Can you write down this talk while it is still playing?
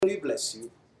we bless you.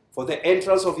 For the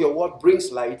entrance of your word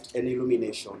brings light and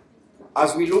illumination.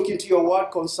 As we look into your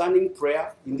word concerning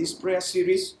prayer in this prayer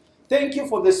series, thank you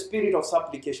for the spirit of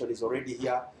supplication is already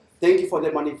here. Thank you for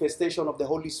the manifestation of the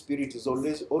Holy Spirit is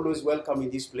always welcome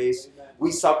in this place.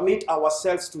 We submit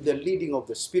ourselves to the leading of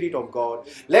the Spirit of God.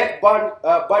 Let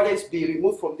burdens be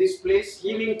removed from this place.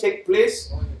 Healing take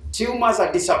place. Tumors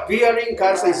are disappearing.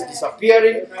 Cancer is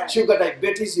disappearing. Sugar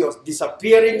diabetes is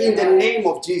disappearing in the name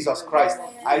of Jesus Christ.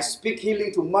 I speak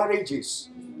healing to marriages,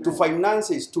 to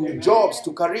finances, to jobs,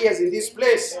 to careers in this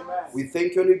place. We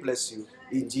thank you and we bless you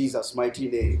in Jesus' mighty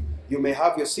name. You may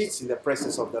have your seats in the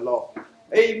presence of the Lord.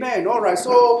 Amen. All right.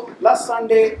 So last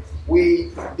Sunday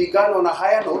we began on a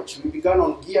higher note. We began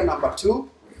on gear number 2,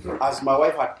 as my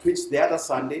wife had preached the other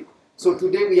Sunday. So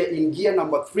today we are in gear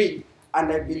number 3,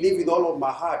 and I believe with all of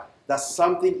my heart that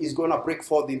something is going to break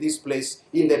forth in this place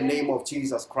in the name of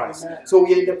Jesus Christ. Amen. So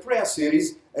we are in the prayer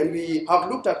series, and we have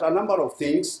looked at a number of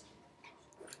things.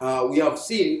 We have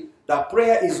seen that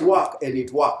prayer is work and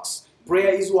it works.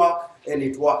 Prayer is work and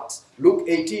it works. Luke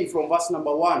 18 from verse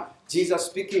number 1. Jesus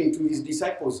speaking to his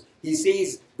disciples, he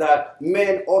says that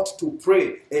men ought to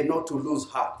pray and not to lose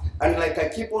heart. And like I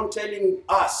keep on telling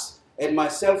us and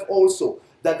myself also,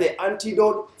 that the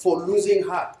antidote for losing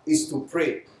heart is to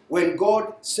pray. When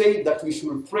God said that we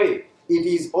should pray, it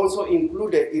is also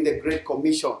included in the Great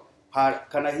Commission.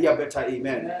 Can I hear better?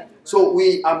 Amen. Amen. So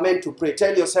we are meant to pray.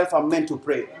 Tell yourself, I'm meant to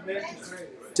pray. I'm meant to pray.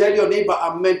 Tell your neighbor,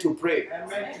 I'm meant to pray. I'm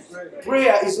meant to pray.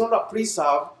 Prayer is not a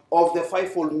preserve of the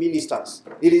fivefold ministers.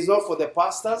 It is not for the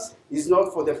pastors. It's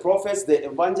not for the prophets, the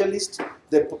evangelists,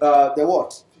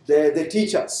 the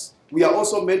teachers. We are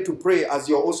also meant to pray as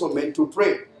you're also meant to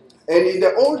pray. And in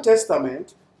the Old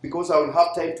Testament, because I will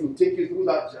have time to take you through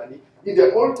that journey, in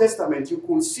the Old Testament you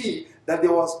could see that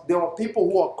there were people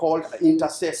who are called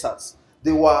intercessors.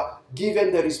 They were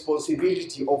given the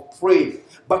responsibility of praying.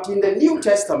 But in the New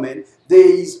Testament,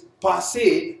 there is per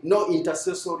se no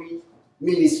intercessory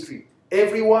ministry.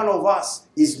 Every one of us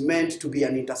is meant to be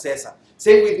an intercessor.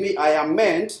 Say with me, I am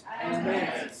meant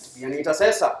to be an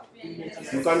intercessor.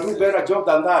 You can do a better job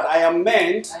than that. I am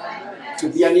meant to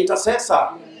be an intercessor.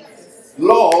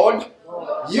 Lord,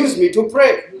 use me to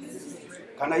pray.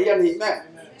 Can I hear an amen?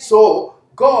 So,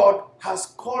 God has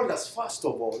called us, first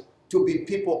of all, to be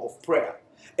people of prayer.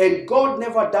 And God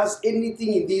never does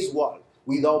anything in this world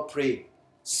without praying.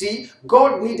 See,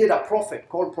 God needed a prophet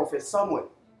called Prophet Samuel.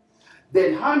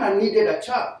 Then Hannah needed a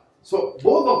child. So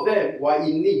both of them were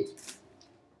in need.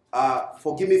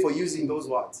 Forgive me for using those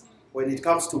words when it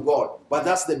comes to God. But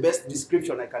that's the best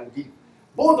description I can give.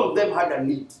 Both of them had a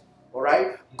need. All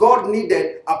right? God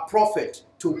needed a prophet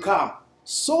to come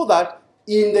so that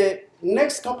in the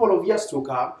next couple of years to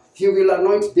come, he will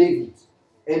anoint David.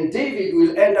 And David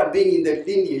will end up being in the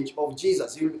lineage of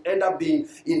Jesus. He will end up being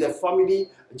in the family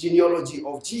genealogy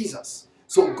of Jesus.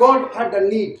 So God had a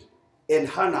need. And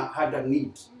Hannah had a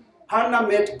need. Hannah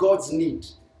met God's need.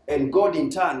 And God in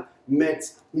turn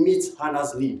meets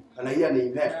Hannah's need. Can I hear an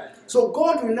amen? So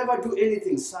God will never do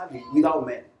anything sadly without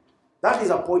men. That is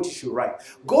a point you should write.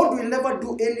 God will never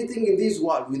do anything in this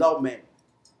world without men.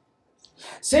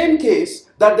 Same case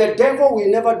that the devil will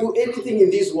never do anything in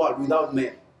this world without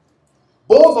men.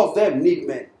 Both of them need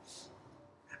men.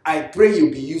 I pray you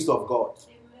be used of God.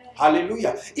 Amen.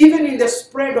 Hallelujah. Even in the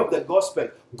spread of the gospel,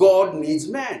 God needs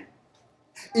men.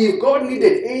 If God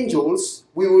needed angels,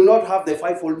 we will not have the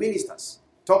fivefold ministers.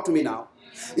 Talk to me now.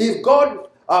 If God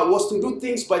was to do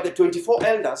things by the 24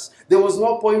 elders, there was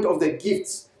no point of the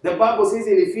gifts. The Bible says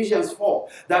in Ephesians 4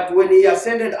 that when he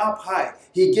ascended up high,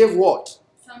 he gave what?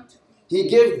 He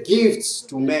gave gifts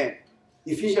to men.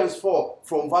 Ephesians 4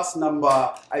 from verse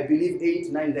number, I believe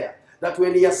 8, 9 there. That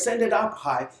when he ascended up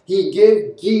high, he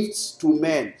gave gifts to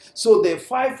men. So the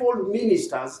fivefold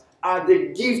ministers are the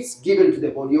gifts given to the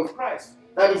body of Christ.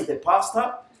 That is the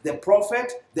pastor, the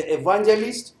prophet, the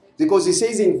evangelist. Because he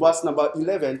says in verse number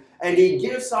 11, and he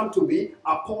gave some to be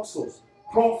apostles,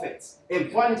 prophets,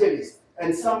 evangelists,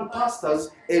 and some pastors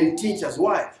and teachers.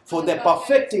 Why? For the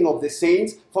perfecting of the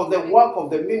saints, for the work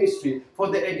of the ministry, for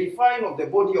the edifying of the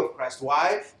body of Christ.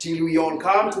 Why? Till we all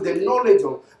come to the knowledge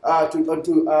of,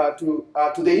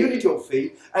 to the unity of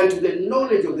faith, and to the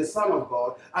knowledge of the Son of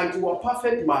God, and to a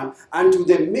perfect man, and to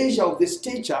the measure of the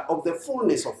stature of the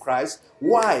fullness of Christ.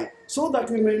 Why? So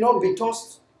that we may not be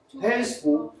tossed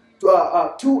henceforth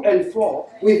to and fro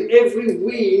with every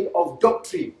wind of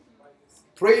doctrine.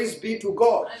 Praise be to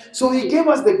God. So he gave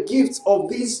us the gifts of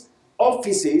these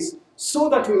offices so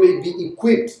that we may be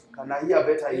equipped. Can I hear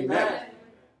better? Amen.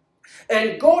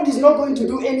 And God is not going to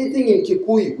do anything in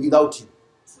Kikuyu without you.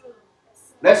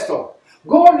 Let's talk.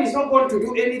 God is not going to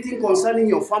do anything concerning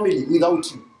your family without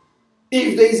you.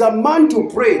 If there is a man to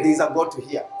pray, there is a God to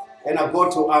hear and a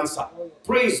God to answer.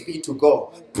 Praise be to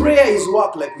God. Prayer is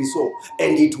work like we saw,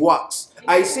 and it works.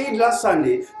 I said last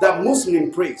Sunday that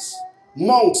Muslim prays,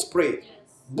 monks pray,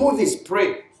 Buddhists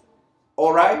pray,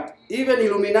 all right? Even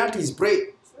Illuminatis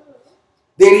pray.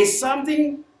 There is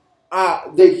something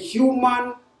the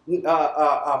human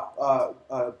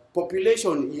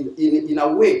population in a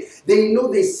way, they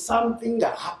know there's something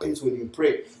that happens when you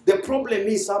pray. The problem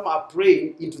is some are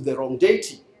praying into the wrong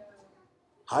deity.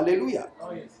 Hallelujah.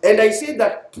 Oh, yes. And I say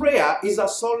that prayer is a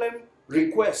solemn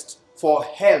request for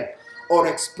help or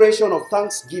expression of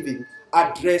thanksgiving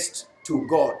addressed to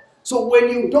God. So when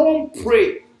you don't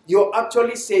pray, you're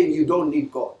actually saying you don't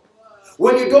need God.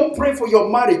 When you don't pray for your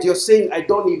marriage, you're saying, I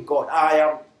don't need God. I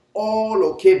am all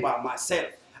okay by myself.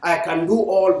 I can do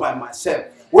all by myself.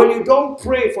 When you don't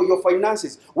pray for your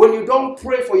finances, when you don't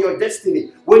pray for your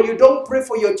destiny, when you don't pray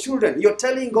for your children, you're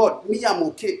telling God, me, I'm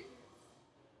okay.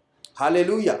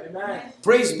 Hallelujah. Amen.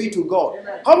 Praise be to God.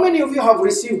 Amen. How many of you have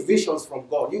received visions from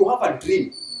God? You have a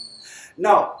dream.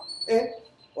 Now,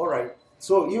 all right.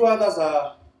 So you others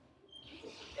are,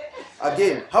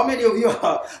 again, how many of you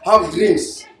have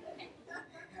dreams?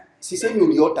 You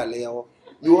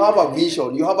have a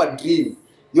vision, you have a dream,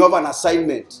 you have an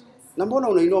assignment.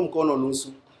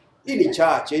 In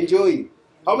church, enjoy.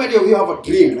 How many of you have a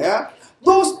dream? Yeah?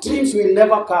 Those dreams will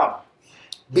never come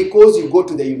because you go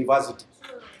to the university.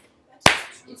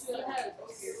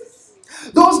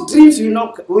 Those dreams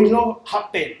will not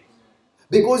happen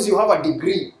because you have a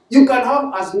degree. You can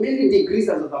have as many degrees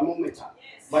as a thermometer,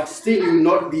 but still you will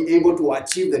not be able to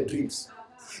achieve the dreams.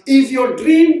 If your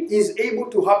dream is able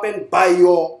to happen by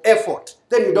your effort,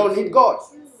 then you don't need God.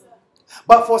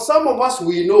 But for some of us,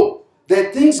 we know the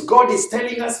things God is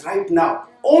telling us right now,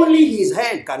 only His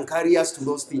hand can carry us to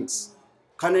those things.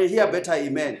 Can I hear better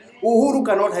amen? Uhuru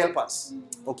cannot help us.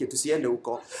 Okay, to see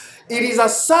uko. It is a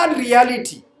sad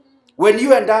reality when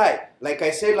you and I, like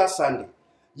I said last Sunday,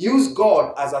 use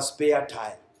God as a spare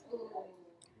tire.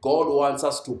 God wants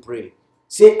us to pray.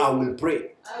 Say, I will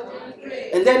pray. I will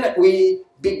pray. And then we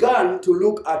began to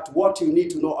look at what you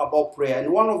need to know about prayer.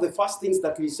 And one of the first things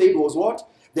that we said was what?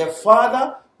 The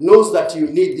Father knows that you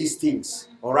need these things.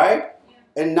 All right?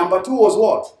 And number 2 was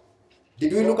what?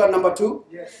 Did we look at number 2?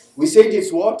 Yes. We said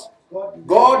it's what?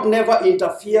 God never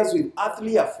interferes with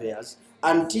earthly affairs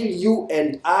until you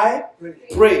and I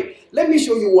pray. Let me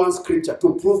show you one scripture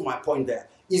to prove my point there.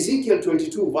 Ezekiel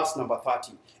 22 verse number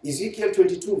 30. Ezekiel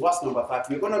 22 verse number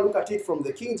 30. We're going to look at it from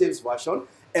the King James Version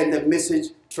and the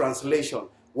Message translation.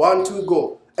 1, 2,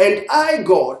 go. And I,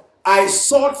 God, I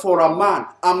sought for a man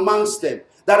amongst them,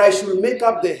 that I should make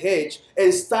up the hedge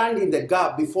and stand in the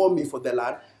gap before me for the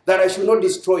land, that I should not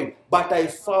destroy it. But I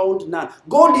found none.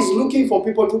 God is looking for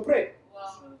people to pray.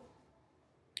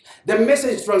 The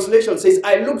Message translation says,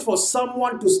 I looked for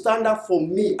someone to stand up for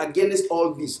me against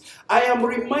all this. I am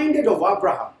reminded of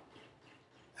Abraham.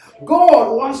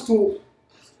 God wants to,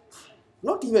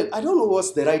 I don't know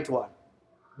what's the right one.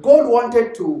 God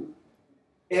wanted to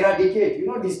eradicate,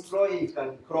 destroy it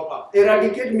and crop up.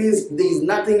 Eradicate means there is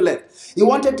nothing left. He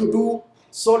wanted to do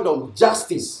Sodom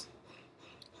justice.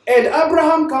 And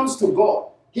Abraham comes to God.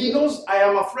 He knows I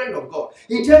am a friend of God.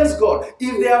 He tells God,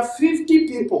 if there are 50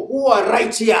 people who are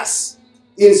righteous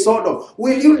in Sodom,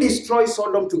 will you destroy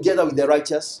Sodom together with the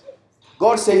righteous?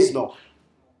 God says no.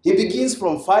 He begins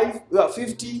from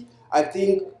 50, I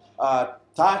think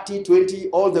 30, 20,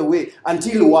 all the way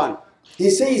until 1. He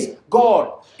says,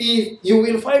 God, if you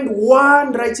will find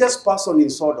one righteous person in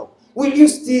Sodom, will you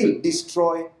still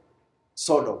destroy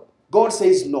Sodom? God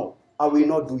says, no, I will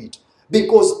not do it.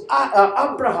 Because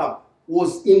Abraham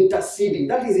was interceding.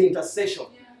 That is intercession.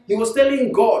 He was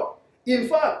telling God. In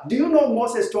fact, do you know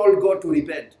Moses told God to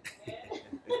repent?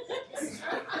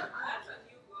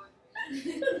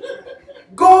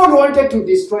 God wanted to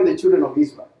destroy the children of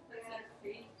Israel.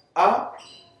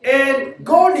 And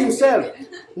God himself,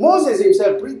 Moses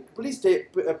himself, please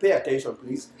pay attention,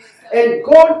 please. And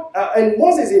God, and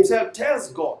Moses himself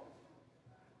tells God,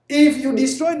 if you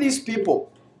destroy these people,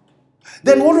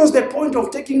 then what was the point of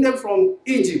taking them from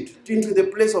Egypt into the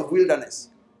place of wilderness?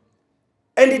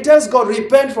 And he tells God,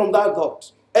 repent from that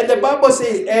thought. And the Bible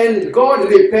says, and God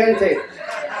repented.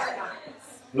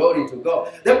 Glory to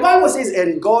God. The Bible says,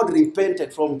 and God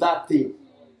repented from that thing.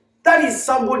 That is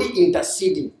somebody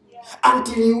interceding.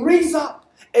 Until you raise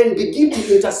up and begin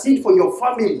to intercede for your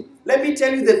family. Let me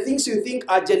tell you, the things you think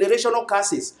are generational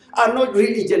curses are not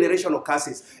really generational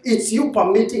curses. It's you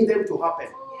permitting them to happen.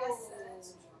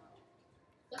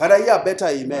 Can I hear a better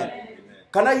amen?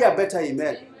 Can I hear a better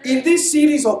amen? In this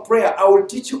series of prayer, I will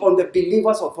teach you on the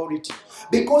believer's authority.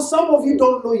 Because some of you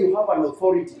don't know you have an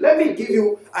authority. Let me give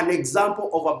you an example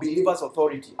of a believer's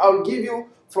authority. I will give you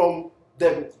from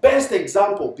the best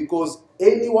example because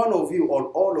any one of you or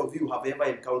all of you have ever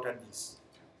encountered this.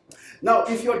 Now,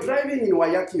 if you're driving in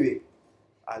Wayakiwe,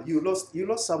 you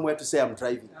lost somewhere to say I'm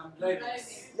driving. I'm driving.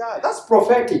 Yeah, that's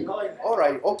prophetic. All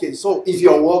right, okay, so if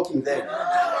you're walking then.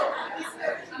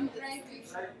 I'm driving.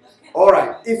 All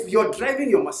right, if you're driving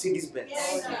your Mercedes-Benz,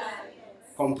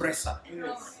 compressor,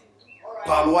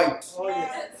 Pearl White,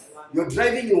 you're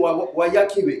driving in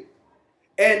Wayakiwe,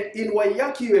 and in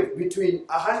Wayakiwe, between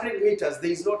 100 meters,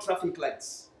 there is no traffic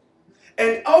lights.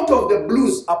 And out of the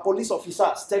blues, a police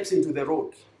officer steps into the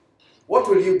road. What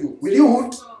will you do? Will you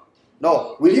hoot?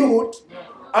 No. Will you hoot?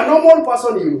 A normal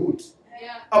person, you will hoot.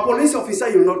 A police officer,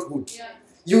 you will not hoot.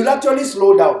 You will actually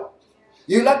slow down.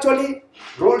 You will actually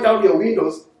roll down your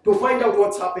windows to find out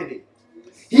what's happening.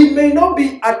 He may not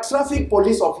be a traffic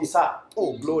police officer.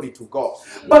 Oh, glory to God.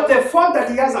 But the fact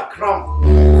that he has a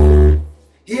crown,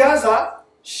 he has a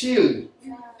shield,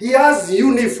 he has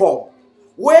uniform,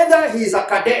 whether he is a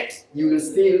cadet, you will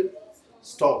still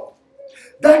stop.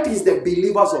 That is the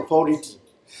believer's authority.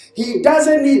 He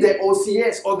doesn't need the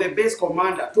OCS or the base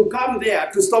commander to come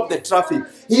there to stop the traffic.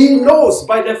 He knows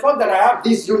by the fact that I have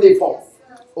this uniform.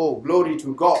 Oh, glory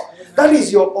to God. That is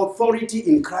your authority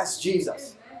in Christ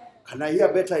Jesus. Can I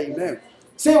hear better amen?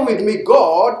 Say with me,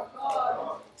 God.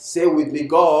 Say with me,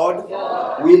 God.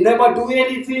 Will never do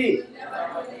anything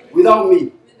without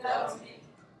me.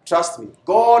 Trust me.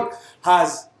 God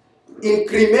has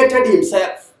incriminated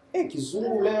himself.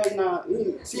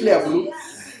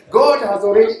 God has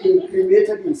already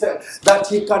incriminated himself that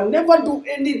he can never do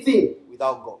anything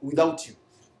without God, without you.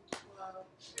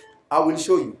 I will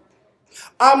show you.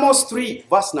 Amos 3,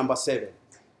 verse number 7.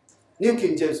 New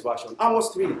King James Version. Amos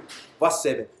 3, verse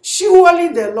 7. Surely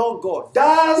the Lord God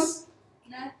does.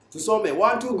 To some,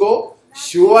 1, 2, go.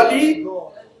 Surely.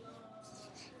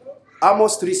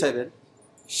 Amos 3, 7.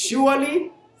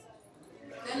 Surely.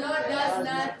 The Lord does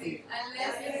nothing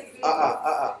unless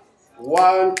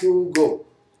 1, 2, go.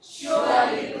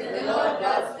 surely the Lord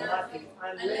does nothing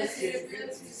unless he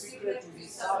reveals his secret to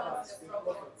his servants, the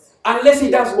prophets. Unless he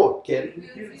does what, Ken?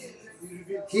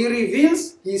 He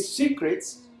reveals his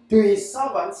secrets to his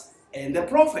servants and the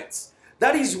prophets.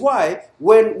 That is why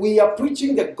when we are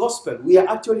preaching the gospel, we are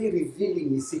actually revealing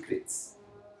his secrets.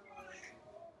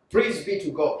 Praise be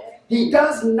to God. He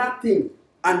does nothing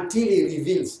until he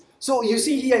reveals. So you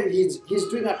see here, he's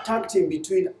doing a tag team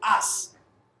between us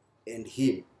and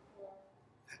him.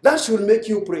 That should make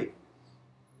you pray.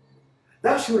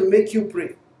 That should make you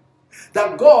pray.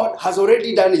 That God has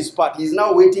already done his part. He's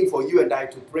now waiting for you and I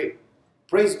to pray.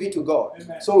 Praise be to God.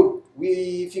 Amen. So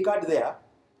if you got there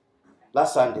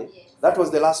last Sunday, that was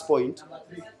the last point. Number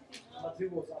three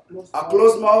was A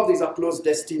closed mouth is a closed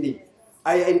destiny.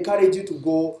 I encourage you to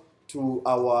go to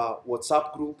our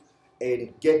WhatsApp group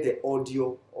and get the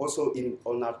audio. Also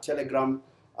on our Telegram,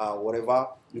 whatever,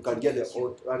 you can get the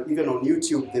audio. And even on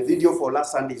YouTube, the video for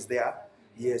last Sunday is there.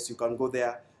 Yes, you can go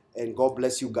there. And God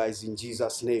bless you guys in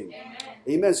Jesus' name. Amen.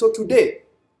 Amen. So today,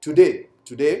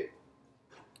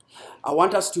 I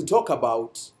want us to talk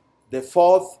about the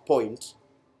fourth point.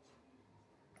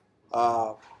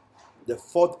 The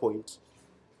fourth point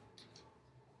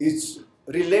is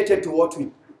related to what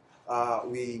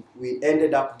we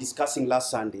ended up discussing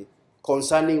last Sunday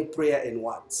concerning prayer and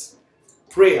words.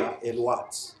 Prayer and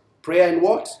words. Prayer and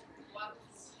what?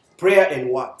 Prayer and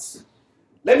words.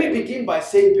 Let me begin by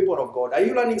saying, people of God, are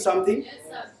you learning something? Yes,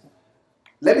 sir.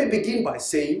 Let me begin by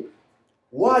saying,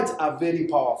 words are very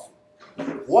powerful.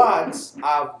 Words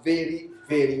are very,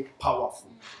 very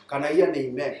powerful. Can I hear an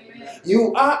amen? Amen.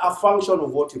 You are a function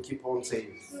of what you keep on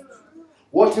saying.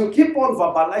 What you keep on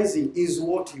verbalizing is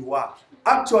what you are.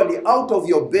 Actually, out of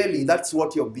your belly, that's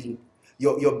what you're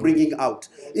bringing out.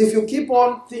 If you keep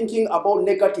on thinking about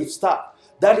negative stuff,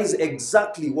 that is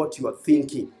exactly what you are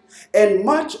thinking. And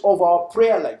much of our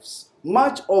prayer lives,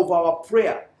 much of our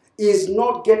prayer is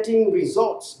not getting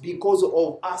results because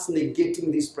of us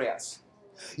negating these prayers.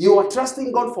 You are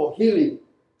trusting God for healing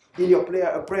in your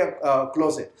prayer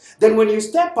closet. Then when you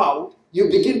step out, you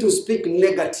begin to speak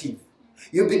negative.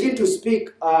 You begin to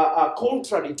speak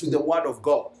contrary to the word of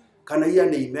God. Can I hear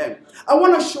an amen? I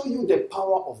want to show you the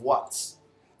power of words.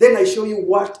 Then I show you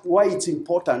why it's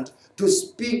important to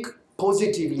speak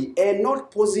positively and not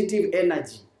positive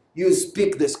energy. You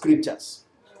speak the scriptures.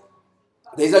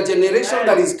 There's a generation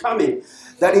that is coming,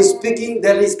 that is speaking,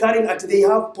 that is carrying, they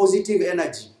have positive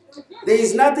energy. There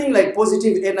is nothing like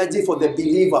positive energy for the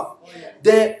believer.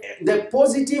 The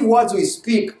positive words we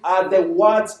speak are the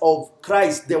words of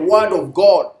Christ, the word of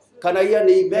God. Can I hear an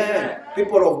amen?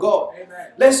 People of God. Amen.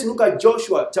 Let's look at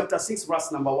Joshua chapter 6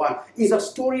 verse number 1. It's a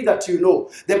story that you know.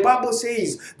 The Bible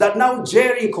says that now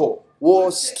Jericho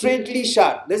was straightly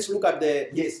shut. Let's look at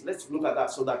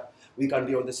that so that we can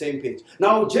be on the same page.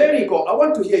 Now Jericho, I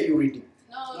want to hear you reading.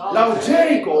 Now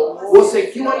Jericho was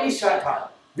securely shut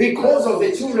up because of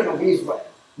the children of Israel.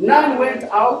 None went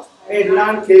out and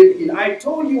none came in. I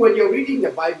told you when you're reading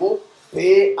the Bible,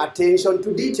 pay attention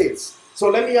to details. So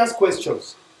let me ask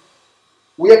questions.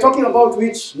 We are talking about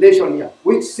which nation here?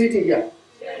 Which city here?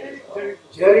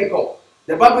 Jericho.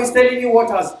 The Bible is telling you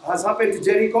what has happened to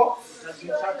Jericho.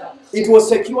 It was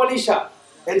securely shut.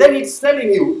 And then it's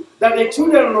telling you that the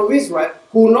children of Israel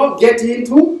could not get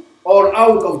into or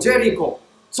out of Jericho.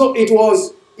 So it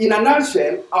was, in a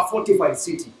nutshell, a fortified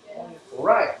city.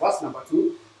 Alright, verse number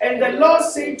 2. And the Lord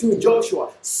said to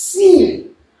Joshua,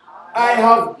 see, I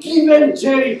have given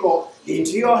Jericho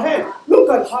into your hand.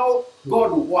 Look at how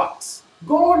God works.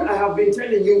 God, I have been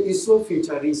telling you, is so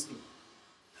futuristic.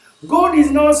 God is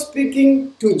not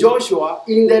speaking to Joshua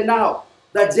in the now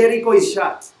that Jericho is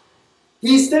shut.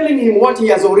 He is telling him what he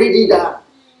has already done.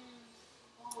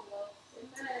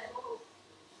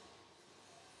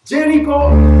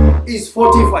 Jericho is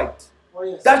fortified.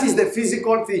 That is the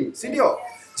physical thing. See,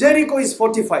 Jericho is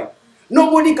fortified.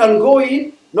 Nobody can go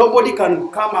in, nobody can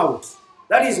come out.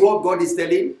 That is what God is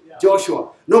telling Joshua.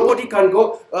 Nobody can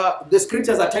go, the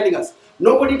scriptures are telling us,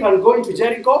 nobody can go into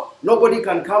Jericho, nobody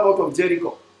can come out of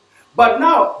Jericho. But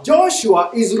now,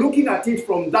 Joshua is looking at it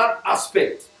from that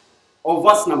aspect of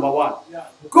verse number 1.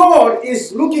 God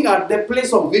is looking at the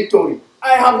place of victory.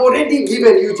 I have already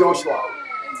given you Joshua.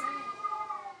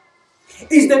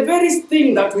 It's the very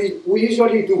thing that we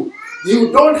usually do.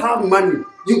 You don't have money.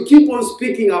 You keep on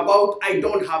speaking about, I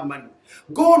don't have money.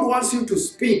 God wants you to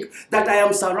speak that I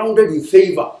am surrounded with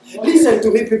favor. Listen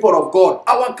to me, people of God.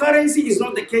 Our currency is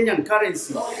not the Kenyan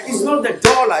currency. It's not the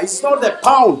dollar. It's not the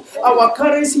pound. Our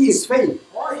currency is faith.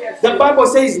 The Bible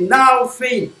says now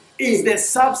faith is the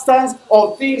substance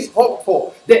of things hoped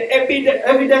for. The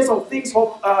evidence of things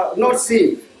not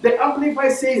seen. The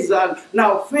Amplified says that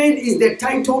now faith is the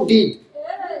title deed.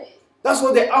 That's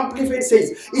what the Amplified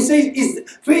says. It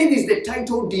says faith is the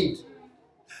title deed.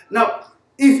 Now,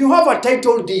 if you have a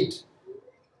title deed,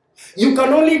 you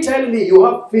can only tell me you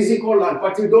have physical land,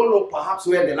 but you don't know perhaps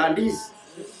where the land is.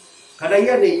 Can I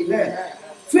hear the amen?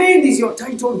 Faith is your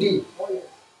title deed.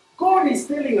 God is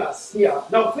telling us here,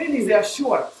 now faith is the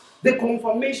assurance, the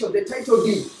confirmation, the title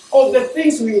deed of the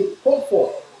things we hope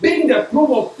for, being the proof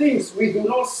of things we do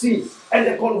not see, and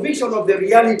the conviction of the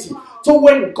reality. So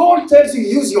when God tells you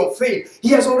use your faith, He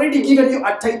has already given you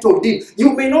a title deed.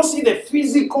 You may not see the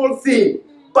physical thing,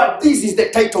 but this is the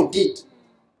title deed.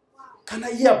 Can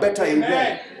I hear better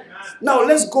amen? Now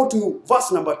let's go to verse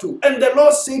number 2. And the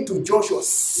Lord said to Joshua,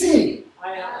 see,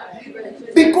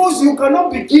 because you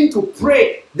cannot begin to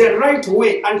pray the right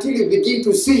way until you begin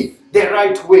to see the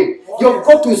right way. You've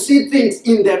got to see things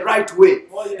in the right way.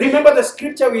 Remember the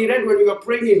scripture we read when we were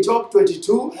praying in Job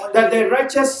 22, that the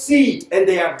righteous see it and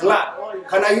they are glad.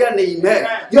 Can I hear an amen?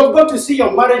 You've got to see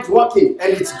your marriage working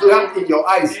and it's glad in your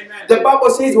eyes. The Bible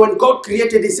says when God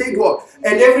created, He said what?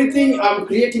 And everything I'm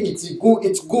creating, it's good.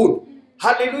 It's good.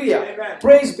 Hallelujah. Amen.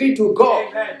 Praise be to God.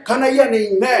 Amen. Can I hear an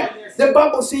amen? Yes. The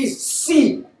Bible says,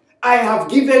 see, I have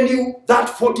given you that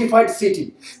fortified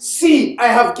city. See, I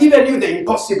have given you the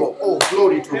impossible. Oh,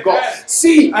 glory to God.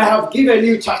 See, I have given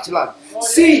you church land.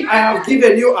 See, I have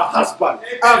given you a husband.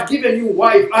 I have given you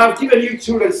wife. I have given you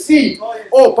children. See,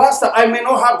 oh, pastor, I may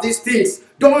not have these things.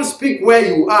 Don't speak where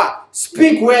you are.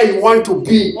 Speak where you want to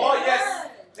be. Oh, yes.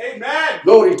 Amen.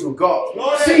 Glory to God.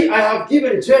 Glory. See, I have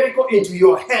given Jericho into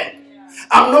your hand.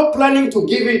 I'm not planning to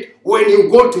give it when you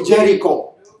go to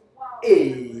Jericho.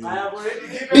 Hey.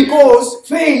 Because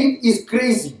faith is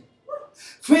crazy.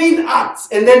 Faith acts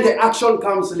and then the action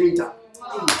comes later.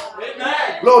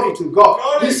 Amen. Glory to God.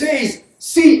 Glory. He says,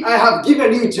 see, I have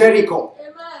given you Jericho.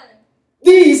 Amen.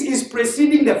 This is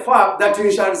preceding the fact that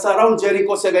you shall surround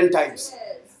Jericho 7 times.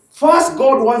 Yes. First,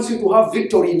 God wants you to have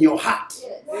victory in your heart.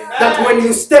 Yes. That when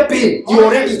you step in, you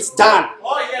already it's done.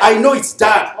 I know it's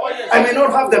done. I may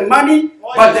not have the money,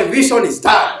 but the vision is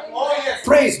done.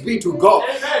 Praise be to God.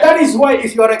 That is why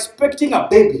if you are expecting a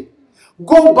baby,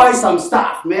 go buy some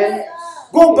stuff, man.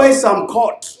 Go buy some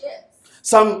coat,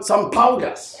 some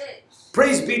powders.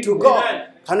 Praise be to God.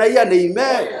 Can I hear an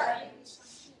amen?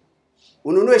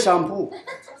 Ununue shampoo.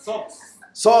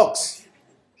 Socks.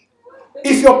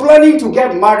 If you're planning to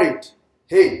get married,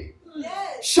 hey,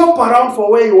 Shop around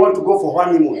for where you want to go for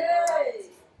honeymoon.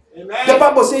 Amen. The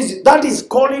Bible says that is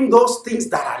calling those things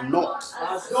that are not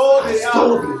As though they as are.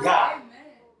 though they are.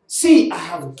 See, I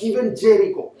have given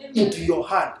Jericho into your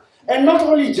hand. And not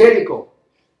only Jericho,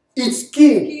 its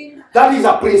king, that is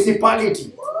a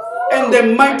principality. And the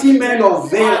mighty men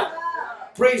of valor.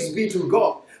 Praise be to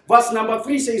God. Verse number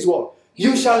 3 says what?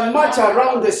 You shall march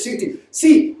around the city.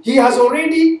 See, he has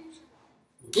already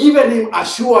given him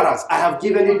assurance. I have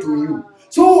given it to you.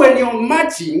 So when you're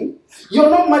marching, you're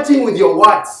not marching with your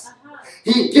words.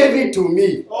 He gave it to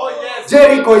me. Oh, yes.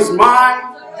 Jericho is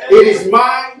mine. It is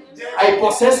mine. I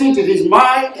possess it. It is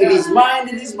mine. It is mine.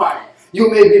 It is mine.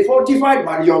 You may be fortified,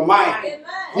 but you're mine.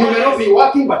 You may not be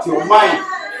working, but you're mine.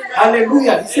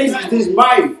 Hallelujah. He says it is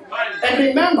mine. And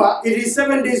remember, it is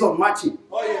 7 days of marching.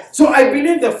 Oh, yes. So I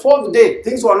believe the 4th day,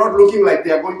 things were not looking like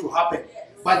they are going to happen.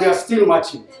 But they are still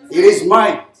marching. It is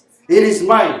mine. It is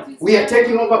mine. We are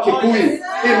taking over Kikuyu.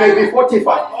 It may be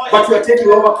fortified, but we are taking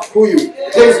over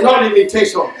Kikuyu. There is no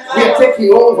limitation. We are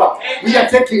taking over. We are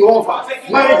taking over.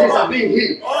 Marriages are being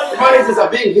healed. Marriages are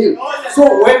being healed.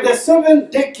 So when the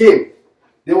 7th day came,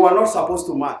 they were not supposed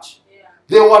to march.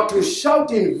 They were to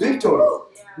shout in victory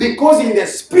because in the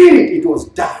spirit it was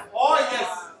done. Oh,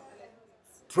 yes.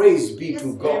 Praise be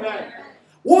to God. Amen.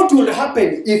 What would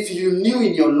happen if you knew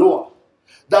in your Noah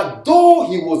that though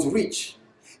he was rich,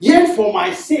 yet for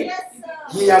my sake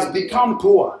he has become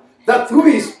poor, that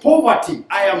through his poverty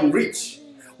I am rich?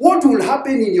 What will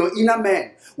happen in your inner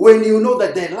man when you know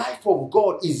that the life of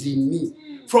God is in me?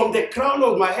 From the crown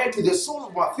of my head to the sole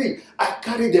of my feet, I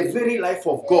carry the very life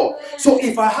of God. So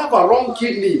if I have a wrong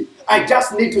kidney, I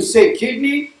just need to say,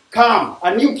 kidney, come.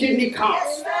 A new kidney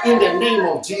comes in the name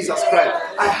of Jesus Christ.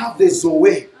 I have the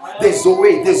Zoe. The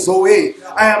Zoe, the Zoe.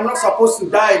 I am not supposed to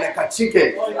die like a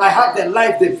chicken. I have the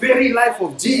life, the very life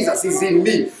of Jesus is in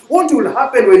me. What will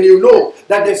happen when you know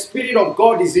that the Spirit of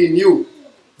God is in you?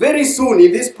 Very soon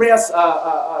in this prayer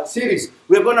series,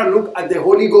 we're going to look at the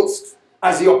Holy Ghost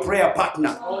as your prayer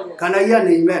partner. Can I hear an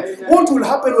amen? What will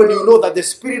happen when you know that the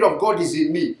Spirit of God is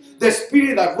in me? The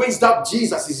Spirit that raised up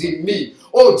Jesus is in me.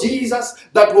 Oh, Jesus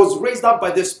that was raised up by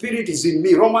the Spirit is in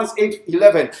me. Romans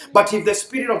 8:11. But if the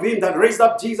Spirit of him that raised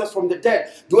up Jesus from the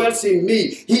dead dwells in me,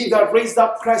 he that raised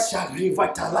up Christ shall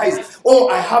revitalize. Oh,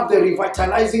 I have the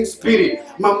revitalizing Spirit.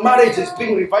 My marriage is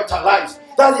being revitalized.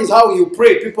 That is how you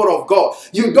pray, people of God.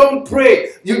 You don't pray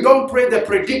the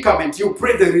predicament, you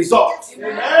pray the result.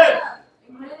 Amen.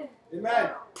 Amen.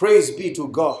 Praise be to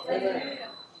God. Amen.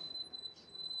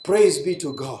 Praise be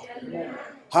to God.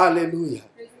 Hallelujah.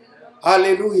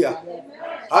 Hallelujah.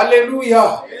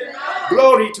 Hallelujah.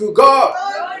 Glory to God.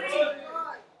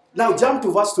 Now jump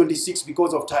to verse 26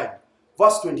 because of time.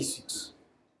 Verse 26.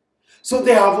 So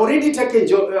they have already taken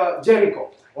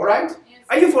Jericho. All right?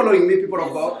 Are you following me, people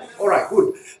of God? All right,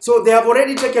 good. So they have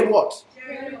already taken what?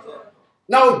 Jericho.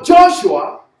 Now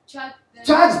Joshua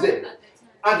charged them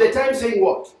at at the time saying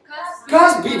what?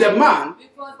 Cursed be the man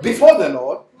before the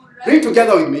Lord. Read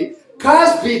together with me.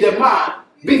 Cursed be the man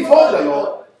before the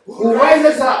Lord who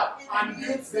rises up. And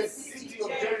builds the city of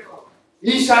Jericho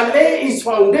He shall lay his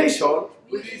foundation,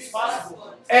 with his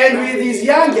firstborn, and with his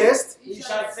youngest. he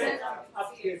shall set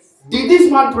up gates. Did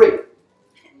this man pray?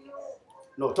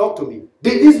 No, talk to me.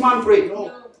 Did this man pray?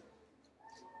 No.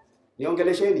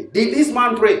 Niongelesheni. Did this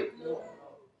man pray?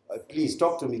 Please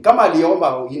talk to me. Kama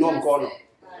aliomba inua mkono.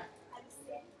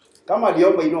 Kama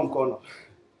aliomba inua mkono.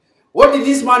 What did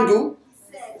this man do?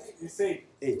 He said,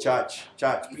 Hey, church,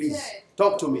 please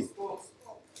talk to me.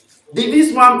 Did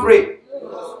this man pray?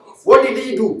 What did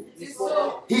he do?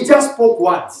 He just spoke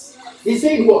words. He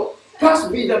said what?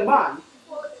 Cursed be the man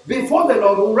before the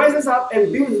Lord who rises up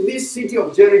and builds this city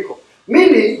of Jericho.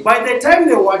 Meaning, by the time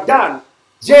they were done,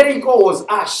 Jericho was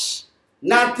ash.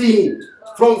 Nothing.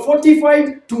 From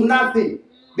fortified to nothing.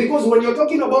 Because when you're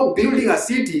talking about building a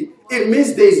city, it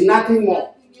means there is nothing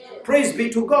more. Praise be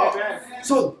to God.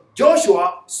 So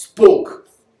Joshua spoke.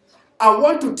 I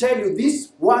want to tell you,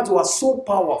 these words were so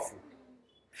powerful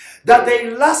that they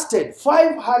lasted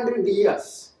 500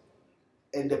 years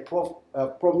and the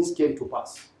promise came to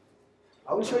pass.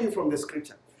 I will show you from the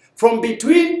scripture. From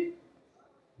between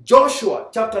Joshua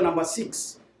chapter number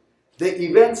 6, the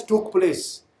events took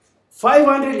place.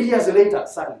 500 years later,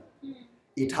 suddenly,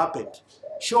 it happened.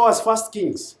 Show us 1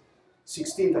 Kings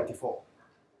 16:34.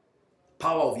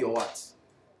 Power of your words.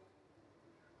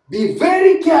 Be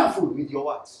very careful with your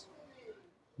words.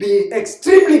 Be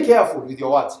extremely careful with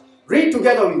your words. Read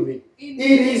together with me.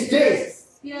 In his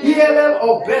days, ELL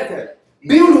of Bethel.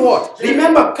 Build what?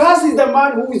 Remember, cursed is the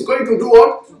man who is going to do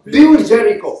what? Build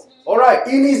Jericho. Alright,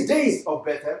 in his days of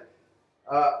Bethel,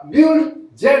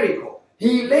 build Jericho.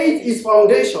 He laid his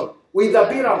foundation with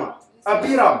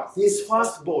Abiram, his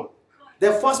firstborn.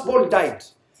 The firstborn died.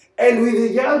 And with the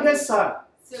youngest son,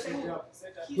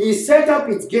 he set up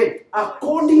its gate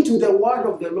according to the word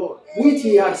of the Lord, which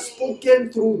he had spoken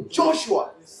through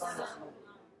Joshua.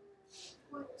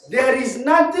 There is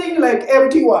nothing like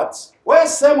empty words. Where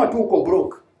sema tu uko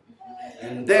broke.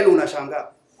 And then unashanga.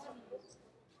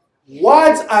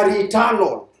 Words are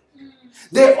eternal.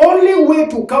 The only way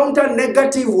to counter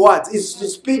negative words is to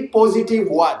speak positive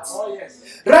words. Oh,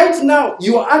 yes. Right now,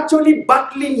 you are actually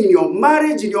battling in your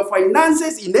marriage, in your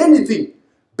finances, in anything,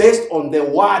 based on the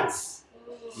words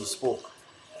you spoke.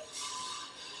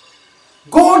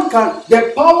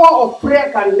 The power of prayer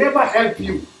can never help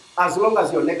you as long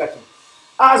as you're negative.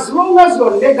 As long as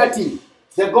you're negative,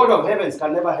 the God of heavens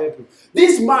can never help you.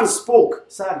 This man spoke,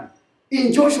 sadly,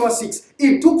 in Joshua 6.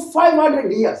 It took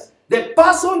 500 years. The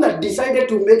person that decided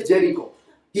to make Jericho,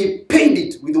 he paid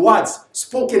it with words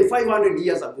spoken 500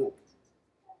 years ago.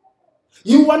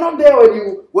 You were not there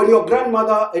when your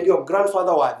grandmother and your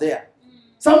grandfather were there.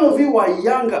 Some of you were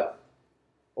younger.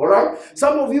 All right?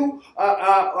 Some of you,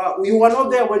 you were not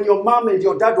there when your mom and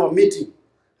your dad were meeting.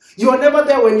 You are never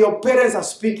there when your parents are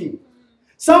speaking.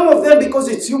 Some of them, because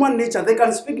it's human nature, they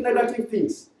can speak negative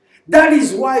things. That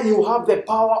is why you have the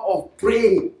power of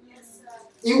praying.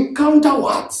 You counter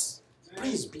words.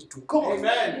 Praise be to God.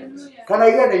 Amen. Can I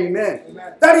hear the amen?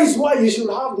 Amen. That is why you should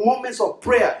have moments of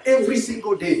prayer every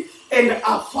single day and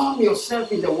affirm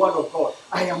yourself in the word of God.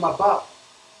 I am above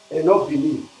and not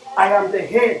beneath. I am the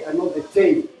head and not the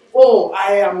tail. Oh,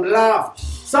 I am loved.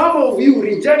 Some of you,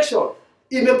 rejection,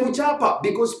 imekuchapa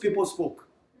because people spoke.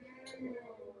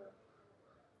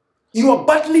 You are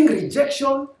battling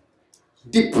rejection,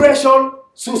 depression,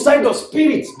 suicidal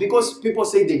spirits because people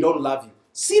say they don't love you.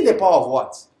 See the power of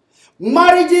words.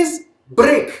 Marriages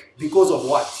break because of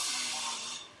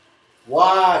words.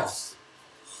 Words.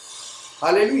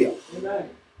 Hallelujah. Amen.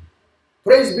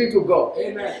 Praise be to God.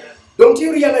 Amen. Don't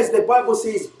you realize the Bible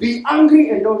says, be angry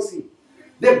and don't sin?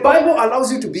 The Bible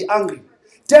allows you to be angry.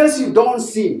 Tells you don't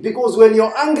sin. Because when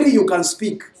you're angry, you can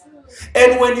speak.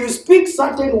 And when you speak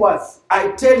certain words,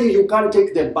 I tell you, you can't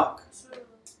take them back.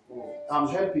 I'm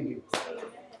helping you.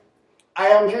 I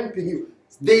am helping you.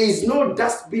 There is no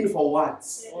dustbin for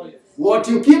words. Oh, yes. What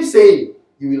you keep saying,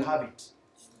 you will have it.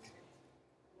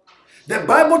 The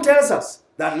Bible tells us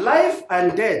that life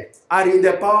and death are in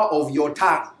the power of your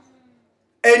tongue.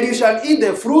 And you shall eat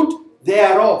the fruit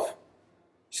thereof.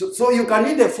 So you can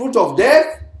eat the fruit of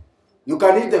death, you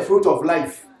can eat the fruit of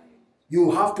life.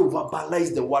 You have to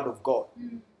verbalize the word of God.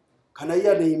 Can I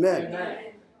hear the amen? Amen.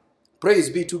 Praise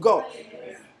be to God.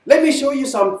 Let me show you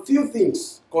some few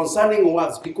things concerning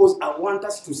words because I want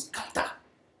us to scatter.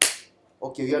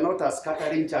 Okay, we are not a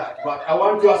scattering church, but I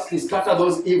want us to scatter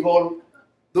those evil,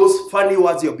 those funny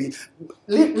words you're being.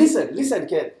 Listen,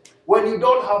 Ken. When you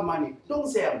don't have money, don't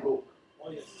say I'm broke. Oh,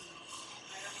 yes.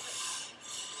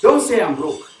 Don't say I'm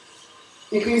broke.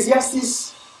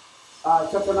 Ecclesiastes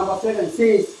chapter number 7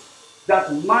 says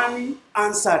that money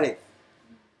answereth.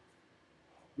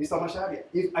 Mr. Masharia,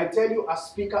 if I tell you a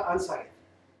speaker answereth,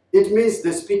 it means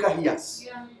the speaker hears.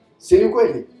 Yeah. See you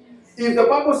quickly. If the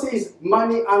Bible says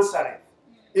money answereth,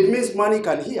 it means money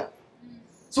can hear.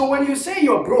 So when you say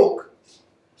you're broke,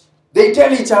 they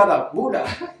tell each other,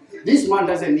 Buddha, this man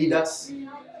doesn't need us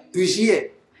to share.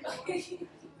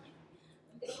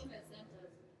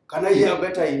 Can I hear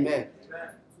better amen?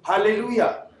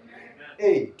 Hallelujah.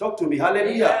 Hey, talk to me.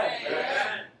 Hallelujah.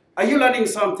 Are you learning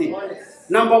something?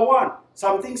 Number one,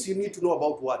 some things you need to know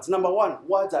about words. Number one,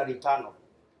 words are eternal.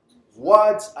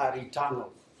 Words are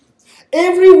eternal.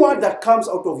 Every word that comes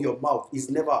out of your mouth is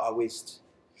never a waste.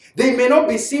 They may not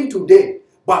be seen today,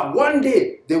 but one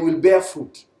day they will bear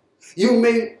fruit. You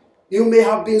may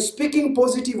have been speaking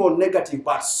positive or negative,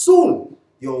 but soon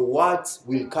your words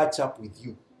will catch up with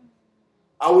you.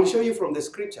 I will show you from the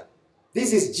scripture.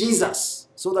 This is Jesus,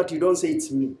 so that you don't say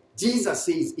it's me. Jesus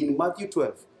says in Matthew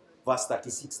 12, verse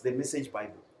 36, the Message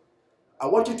Bible. I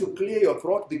want you to clear your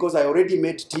throat because I already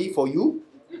made tea for you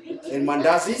and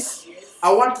mandazis.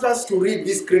 I want us to read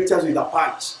these scriptures with a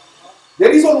punch. The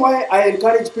reason why I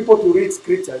encourage people to read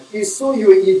scriptures is so you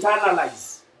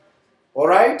internalize. All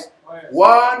right?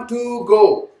 1, 2,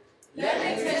 go. Let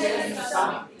me tell you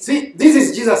something. See, this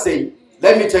is Jesus saying,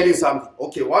 let me tell you something.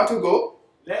 Okay, 1, 2, go.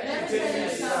 Let me tell you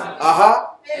something. Uh-huh.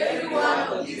 Every one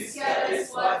of these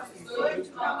careless words is going to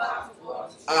come back to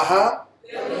God. Uh-huh.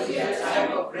 There will be a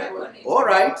time of reckoning. All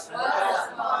right. Words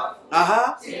are powerful.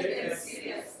 Uh-huh. Take them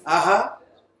serious. Uh-huh.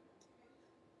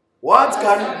 Words Words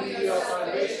can... be your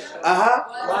salvation. Uh-huh.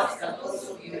 Words can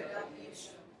also be your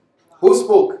damnation. Who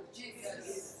spoke?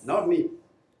 Jesus. Not me.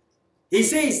 He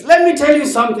says, let me tell you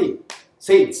something,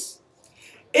 saints.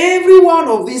 Every one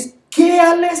of these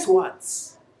careless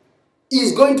words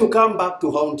is going to come back to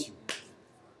haunt you.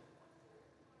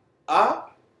 Are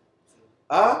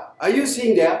you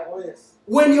seeing there? Oh, yes.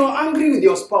 When you're angry with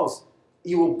your spouse,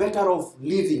 you're better off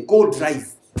leaving. Go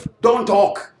drive. Don't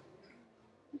talk.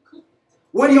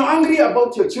 When you're angry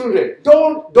about your children,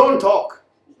 don't talk.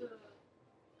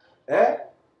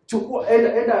 Chukua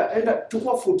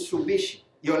futsubishi,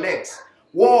 your legs.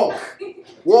 Walk.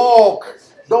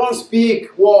 Don't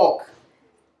speak. Walk.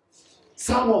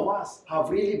 Some of us have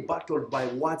really battled by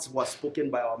words were spoken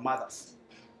by our mothers.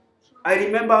 I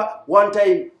remember one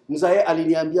time mzae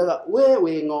aliniambiaga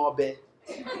wewe ng'ombe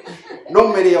no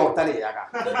mere ya utaliaga.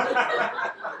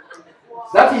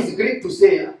 That is Greek to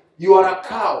say you are a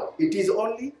cow. It is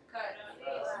only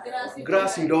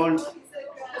grass you don't.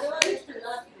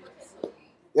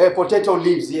 Yeah, potato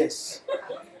leaves, yes.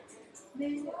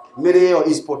 Mereo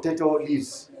is potato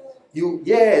leaves.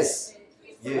 Yes.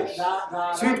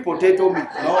 Sweet potato meat.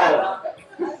 No.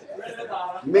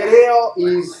 Mereo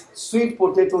is sweet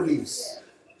potato leaves.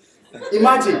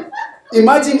 Imagine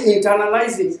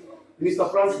internalizing, Mr.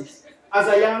 Francis, as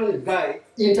a young guy,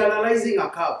 internalizing a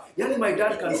cow. Yani my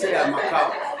dad can say I'm a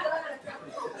cow.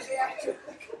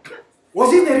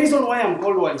 Was it the reason why I'm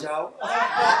called Wanjao?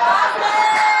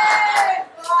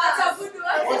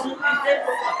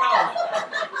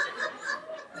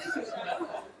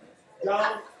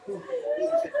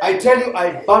 I tell you,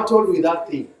 I battled with that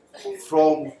thing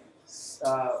from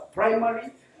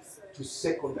primary to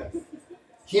secondary.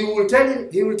 He will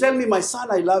tell me, my son,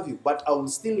 I love you, but I will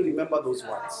still remember those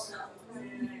words.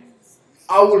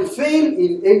 I will fail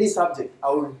in any subject.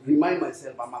 I will remind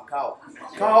myself I'm a cow.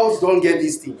 Cows don't get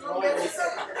this thing.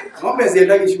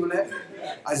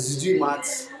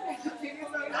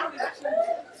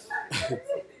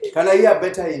 Can I hear a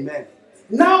better amen?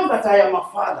 Now that I am a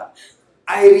father,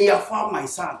 I reaffirm my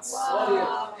sons.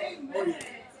 Wow.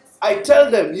 I tell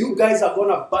them, you guys are going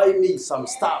to buy me some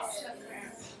stuff.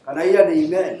 Can I hear the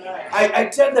amen? I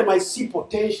tell them I see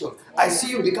potential. I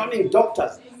see you becoming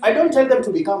doctors. I don't tell them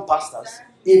to become pastors.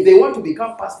 If they want to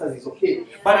become pastors, it's okay.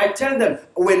 But I tell them,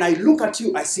 when I look at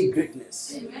you, I see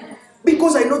greatness.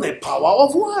 Because I know the power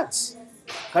of words.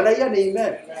 Can I hear the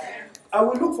amen? I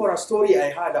will look for a story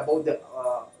I heard about the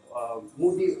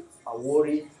movie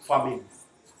Awori family.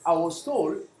 I was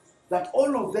told that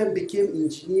all of them became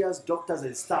engineers, doctors,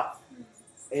 and staff,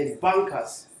 and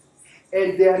bankers.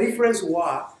 And their reference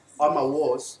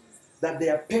was that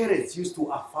their parents used to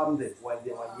affirm them while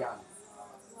they were young.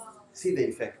 See the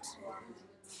effect.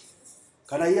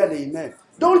 Can I hear the amen?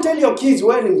 Don't tell your kids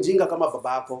wewe ni mjinga kama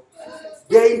babako.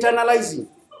 They are internalizing.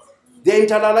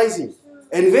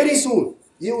 And very soon,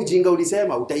 you ujinga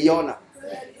ulisema utaiona.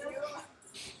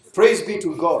 Praise be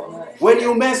to God. When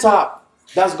you mess up,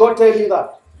 does God tell you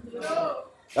that? No.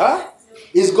 Huh?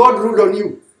 Is God rude on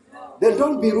you? Then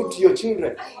don't be rude to your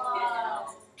children.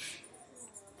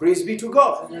 Praise be to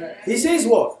God. He says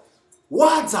what?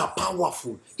 Words are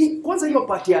powerful. Kwanza hiyo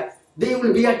part ya, there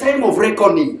will be a time of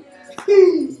reckoning.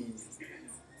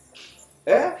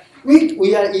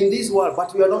 We are in this world,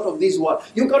 but we are not of this world.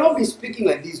 You cannot be speaking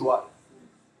like this world.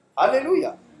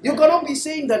 Hallelujah. You cannot be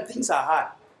saying that things are hard.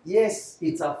 Yes,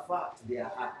 it's a fact they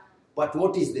are hard. But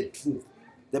what is the truth?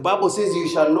 The Bible says you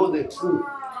shall know the truth,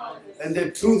 and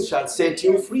the truth shall set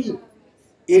you free.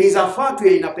 It is a fact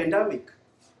we are in a pandemic.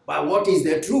 But what is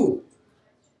the truth?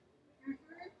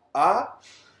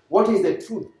 What is the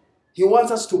truth? He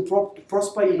wants us to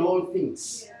prosper in all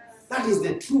things. That is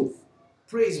the truth.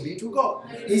 Praise be to God.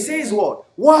 He says what?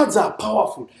 Words are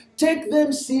powerful. Take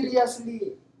them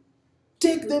seriously.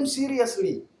 Take them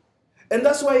seriously. And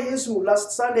that's why Jesus,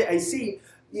 last Sunday, I see,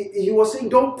 he was saying,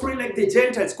 don't pray like the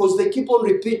Gentiles because they keep on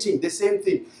repeating the same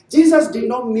thing. Jesus did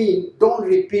not mean don't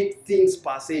repeat things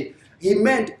per se. He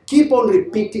meant keep on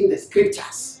repeating the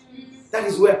scriptures. That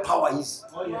is where power is.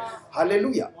 Oh, yes.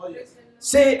 Hallelujah. Oh, yes.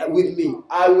 Say with me,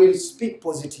 I will speak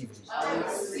positively. I will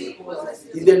speak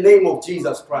positively. In the name of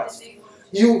Jesus Christ.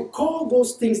 You call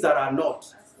those things that are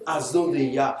not as though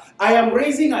they are. I am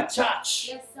raising a church.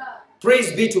 Yes, sir.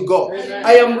 Praise be to God. Amen.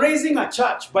 I am raising a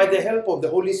church by the help of the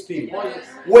Holy Spirit. Oh, yes.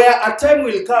 Where a time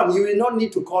will come, you will not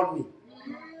need to call me.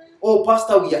 Oh,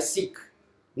 Pastor, we are sick.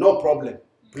 No problem.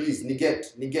 Please,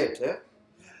 negate.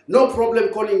 No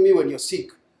problem calling me when you're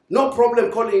sick. No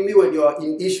problem calling me when you are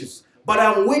in issues. But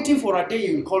I'm waiting for a day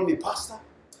you will call me, Pastor,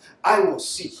 I was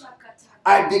sick.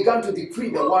 I began to decree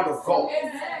the word of God.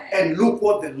 And look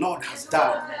what the Lord has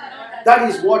done. That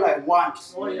is what I want.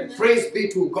 Oh, yes. Praise be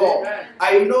to God. Amen.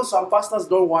 I know some pastors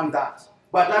don't want that.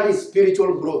 But that is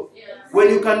spiritual growth. When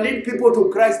you can lead people to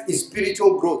Christ, is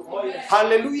spiritual growth.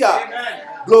 Hallelujah. Amen.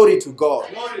 Glory to God.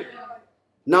 Glory.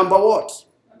 Number what?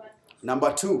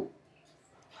 Number two.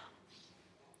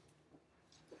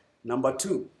 Number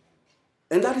two.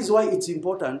 And that is why it's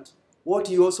important what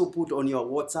you also put on your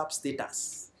WhatsApp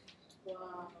status.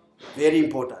 Very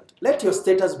important. Let your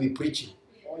status be preaching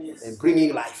Oh, yes. and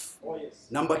bringing life. Oh, yes.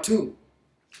 Number two.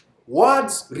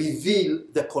 Words reveal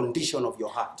the condition of your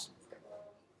heart.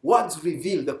 Words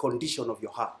reveal the condition of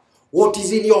your heart. What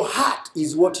is in your heart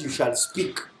is what you shall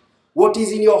speak. What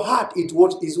is in your heart is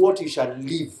what you shall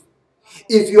live.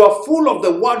 If you are full of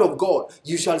the word of God,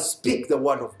 you shall speak the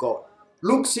word of God.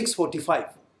 Luke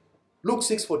 6:45. Luke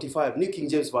 6:45, New King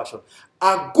James Version.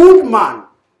 A good man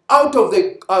out of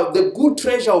the good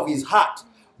treasure of his heart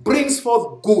brings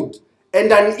forth good,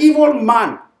 and an evil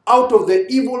man out of the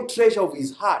evil treasure of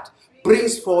his heart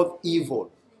brings forth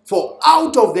evil. For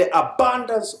out of the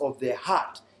abundance of the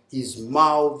heart, his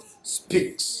mouth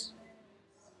speaks.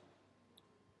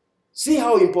 See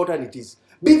how important it is.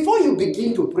 Before you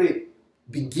begin to pray,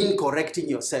 begin correcting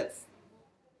yourself.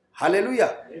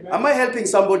 Hallelujah. Amen. Am I helping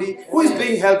somebody who is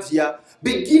being helped here?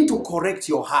 Begin to correct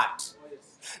your heart.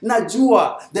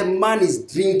 Najua, the man is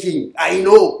drinking. I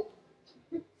know.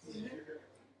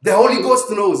 The Holy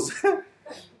Ghost knows.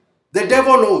 The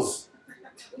devil knows.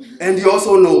 And you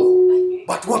also know.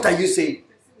 But what are you saying?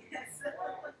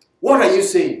 What are you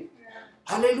saying?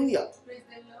 Hallelujah.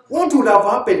 What would have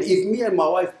happened if me and my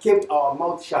wife kept our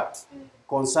mouth shut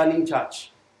concerning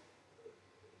church?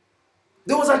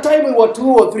 There was a time we were 2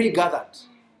 or 3 gathered.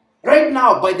 Right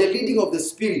now, by the leading of the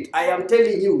Spirit, I am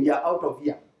telling you, you are out of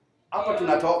here. Hapa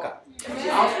tunatoka.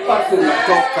 Hapa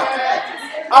tunatoka.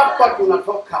 Hapa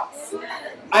tunatoka.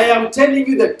 I am telling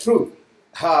you the truth.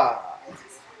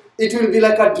 It will be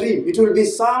like a dream. It will be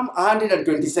Psalm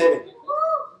 127.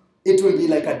 It will be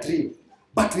like a dream.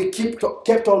 But we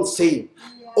kept on saying,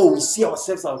 oh, we see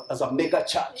ourselves as a mega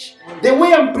church. The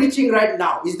way I'm preaching right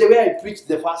now is the way I preached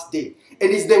the first day.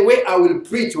 And it's the way I will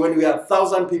preach when we are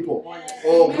 1,000 people.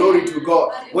 Oh, glory to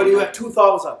God. When we are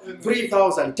 2,000,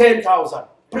 3,000, 10,000.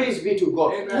 Praise be to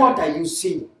God. Amen. What are you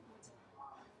seeing?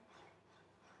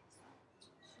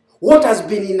 What has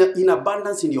been in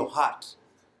abundance in your heart?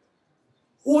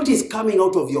 What is coming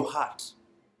out of your heart?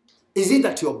 Is it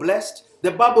that you're blessed?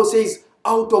 The Bible says,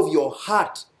 out of your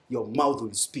heart, your mouth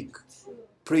will speak.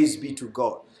 Praise be to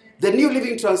God. The New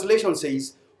Living Translation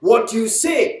says, what you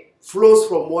say flows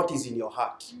from what is in your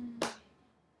heart.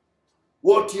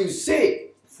 What you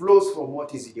say flows from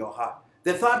what is in your heart.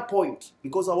 The third point,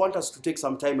 because I want us to take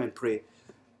some time and pray.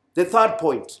 The third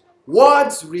point,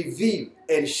 words reveal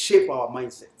and shape our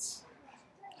mindsets.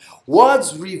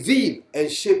 Words reveal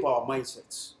and shape our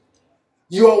mindsets.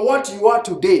 You are what you are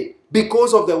today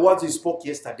because of the words you spoke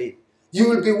yesterday. You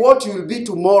will be what you will be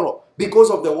tomorrow because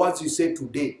of the words you said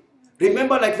today.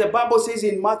 Remember, like the Bible says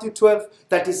in Matthew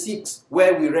 12:36,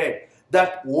 where we read,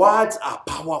 that words are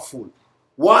powerful.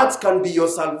 Words can be your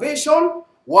salvation.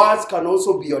 Words can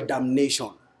also be your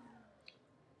damnation.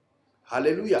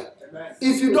 Hallelujah. Amen.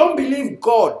 If you don't believe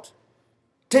God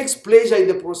takes pleasure in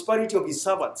the prosperity of his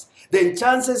servants, then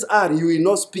chances are you will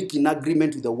not speak in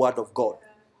agreement with the word of God.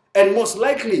 And most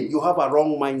likely you have a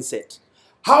wrong mindset.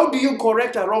 How do you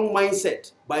correct a wrong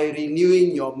mindset? By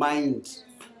renewing your mind.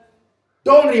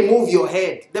 Don't remove your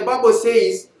head. The Bible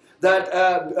says that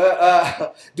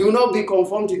do not be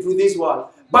conformed to this world,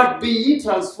 but be ye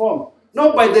transformed.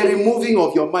 Not by the removing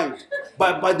of your mind,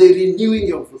 but by the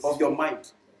renewing of your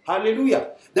mind.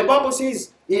 Hallelujah. The Bible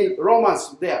says in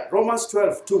Romans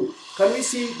 12:2. Can we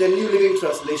see the New Living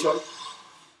Translation?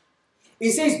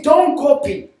 It says, don't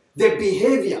copy the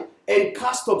behavior and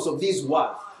customs of this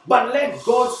world, but let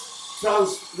God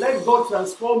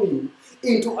transform you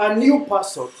into a new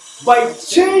person by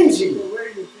changing. The way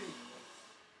you think.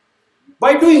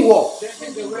 By doing what?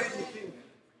 Changing the way you think.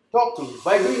 Talk to me.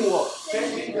 By doing what?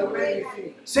 Changing the way you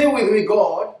think. Say with me,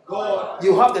 God, God,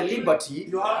 you have the liberty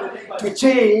you have the liberty to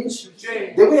change to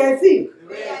change the way I think. the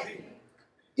way I think.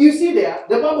 You see there,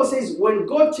 the Bible says when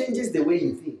God changes the way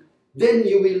you think, then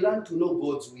you will learn to know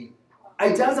God's will.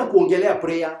 Haijaanza kuongelea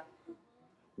prayer.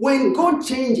 When God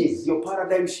changes your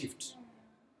paradigm shift,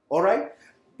 all right?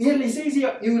 He says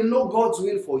here, you will know God's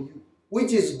will for you,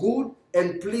 which is good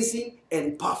and pleasing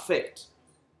and perfect.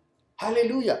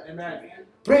 Hallelujah. Amen.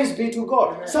 Praise be to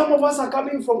God. Amen. Some of us are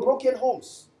coming from broken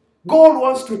homes. God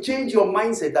wants to change your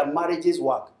mindset that marriages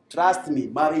work. Trust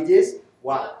me, marriages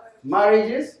work.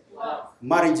 Marriages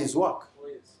work. Oh,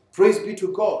 yes. Praise be to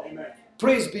God. Amen.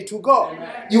 Praise be to God.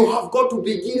 Amen. You have got to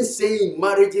begin saying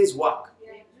marriages work.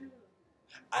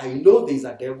 I know there's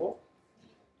a devil.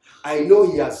 I know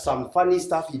he has some funny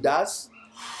stuff he does,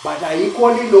 but I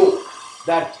equally know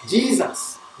that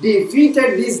Jesus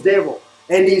defeated this devil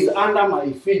and is under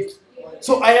my feet.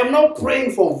 So I am not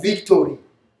praying for victory.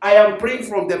 I am praying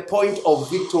from the point of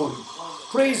victory.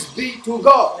 Praise be to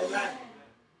God.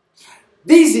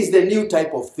 This is the new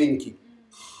type of thinking.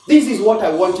 This is what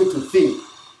I want you to think.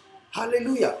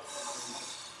 Hallelujah.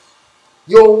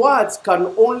 Your words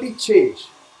can only change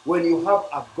when you have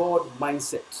a God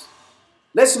mindset.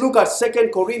 Let's look at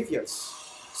 2 Corinthians.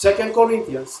 2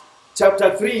 Corinthians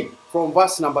chapter 3 from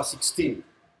verse number 16.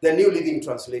 The New Living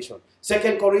Translation.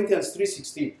 2 Corinthians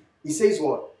 3:16. He says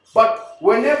what? But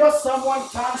whenever someone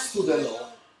turns to the Lord,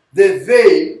 the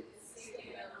veil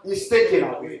is taken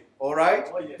away. Alright?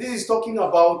 Oh, yes. This is talking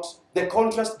about the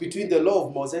contrast between the law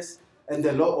of Moses and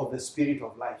the law of the Spirit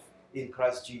of life in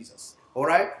Christ Jesus.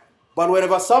 Alright? But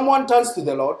whenever someone turns to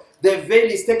the Lord, the veil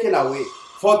is taken away.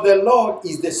 For the Lord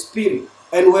is the Spirit.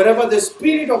 And wherever the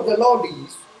Spirit of the Lord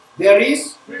is, there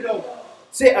is Freedom.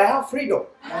 Say, I have freedom.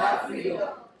 I have freedom.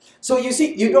 So you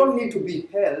see, you don't need to be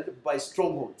held by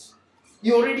strongholds.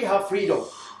 You already have freedom.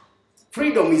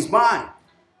 Freedom is mine.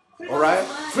 Alright?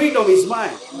 Freedom is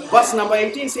mine. Verse number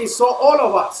 18 says, so all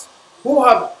of us who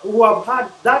have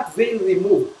had that veil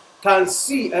removed can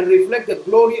see and reflect the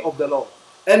glory of the Lord.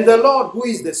 And the Lord, who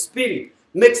is the Spirit,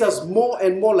 makes us more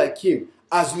and more like Him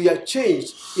as we are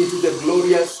changed into the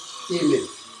glorious image.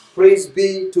 Praise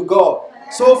be to God.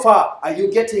 So far, are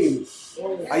you getting me?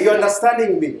 Are you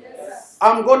understanding me?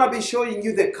 I'm going to be showing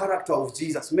you the character of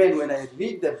Jesus. Man, when I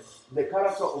read the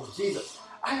character of Jesus,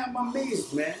 I am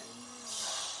amazed, man.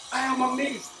 I am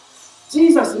amazed.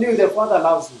 Jesus knew the Father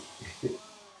loves him.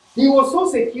 He was so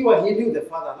secure, he knew the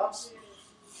Father loves him.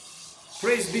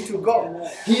 Praise be to God.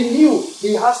 He knew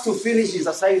he has to finish his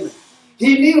assignment.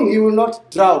 He knew he will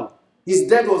not drown. His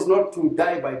death was not to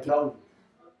die by drowning.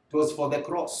 It was for the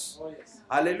cross. Oh, yes.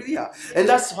 Hallelujah. And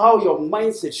that's how your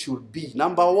mindset should be.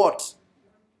 Number what?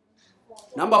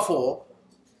 Number 4,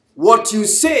 what you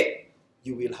say,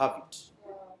 you will have it.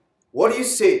 What you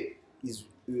say is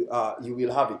you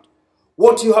will have it.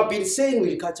 What you have been saying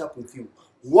will catch up with you.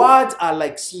 Words are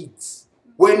like seeds.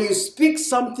 When you speak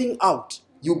something out,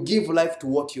 you give life to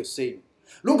what you're saying.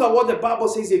 Look at what the Bible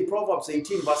says in Proverbs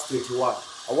 18 verse 21.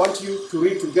 I want you to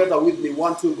read together with me.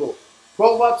 1, 2, go.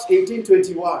 Proverbs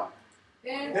 18:21.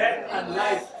 Death and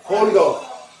life. Hold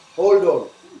on.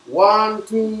 1,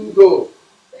 2, go.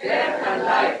 Death and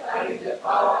life are in the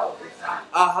power of the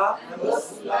tongue. And those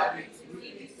who love it will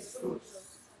eat its fruit.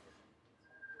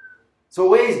 So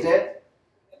where is death?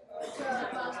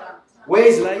 Where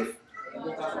is life?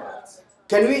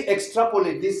 Can we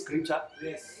extrapolate this scripture?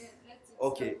 Yes.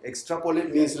 Okay,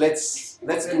 extrapolate means let's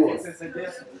do what? It's a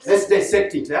death. Let's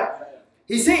dissect it, yeah?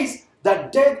 He says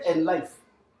that death and life.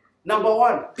 Number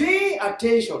 1, pay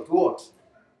attention to what?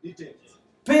 Details.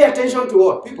 Pay attention to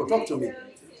what? People, talk to me.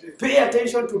 Pay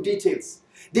attention to details.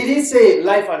 Did he say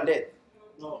life and death?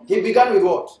 No. He began with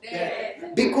what?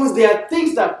 Death. Because there are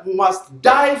things that must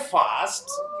die first.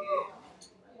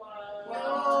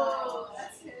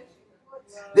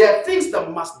 There are things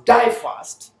that must die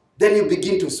first. Then you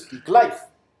begin to speak life.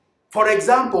 For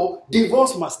example,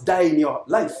 divorce must die in your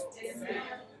life.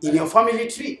 In your family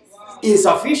tree.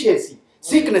 Insufficiency,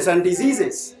 sickness and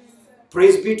diseases.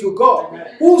 Praise be to God.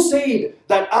 Who said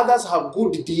that others have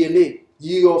good DNA?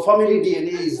 Your family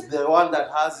DNA is the one that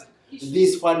has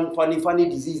these funny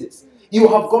diseases. You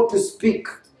have got to speak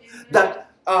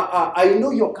that I know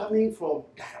you're coming from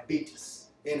diabetes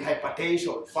and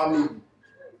hypertension family.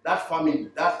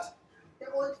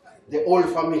 The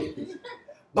old family.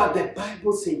 But the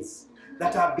Bible says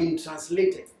that have been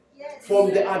translated from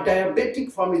the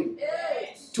diabetic family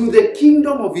to the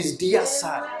kingdom of his dear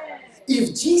son.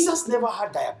 If Jesus never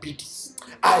had diabetes,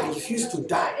 I refuse to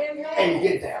die and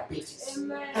get diabetes.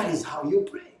 That is how you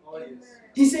pray.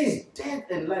 He says death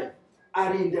and life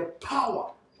are in the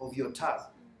power of your tongue.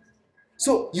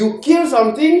 So you kill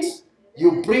some things,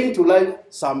 you bring to life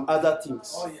some other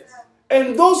things. Oh, yes.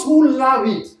 And those who love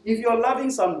it, if you're loving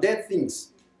some dead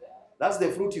things, that's the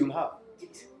fruit you'll have.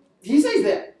 He says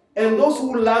that. And those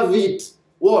who love it,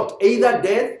 what? Either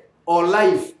death or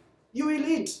life, you will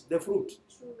eat the fruit.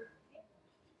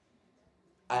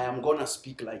 I am going to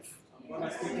speak life.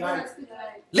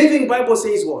 Living Bible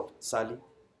says what, Sally?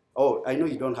 Oh, I know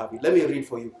you don't have it. Let me read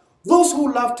for you. Those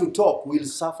who love to talk will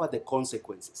suffer the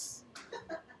consequences.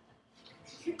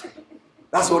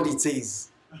 That's what it says.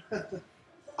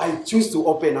 I choose to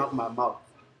open up my mouth.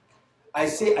 I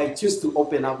say I choose to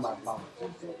open up my mouth.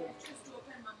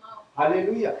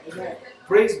 Hallelujah. Amen.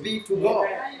 Praise be to God.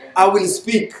 I will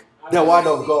speak the word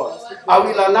of God. I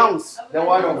will announce the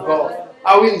word of God.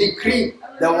 I will decree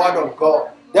the word of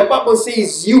God. The Bible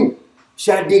says you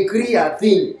shall decree a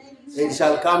thing, and it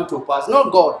shall come to pass.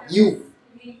 Not God, you.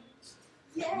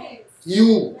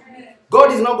 You.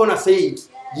 God is not going to say it.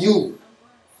 You.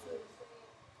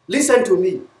 Listen to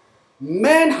me.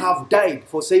 Men have died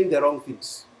for saying the wrong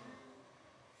things.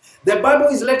 The Bible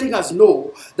is letting us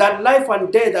know that life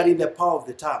and death are in the power of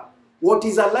the tongue. What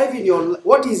is alive in your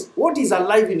what is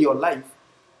alive in your life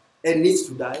and needs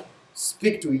to die?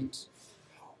 Speak to it.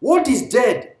 What is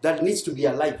dead that needs to be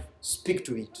alive? Speak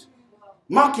to it.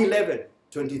 Mark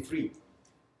 11:23.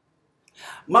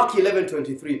 Mark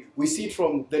 11:23. We see it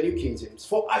from the New King James.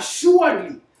 For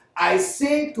assuredly I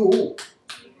say to who?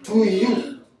 To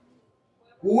you.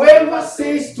 Whoever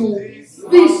says to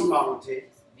this mountain,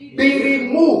 be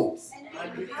removed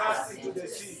and be cast into the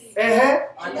sea, and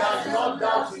does not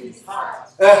doubt in his heart,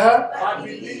 but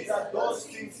believes that those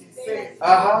things he says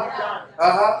will be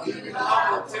done, he will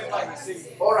have whatever he says.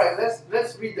 All right,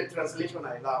 let's read the translation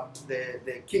I love,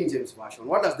 the King James Version.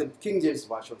 What does the King James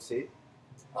Version say?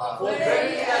 For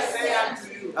verily I say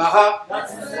unto you, Uh-huh.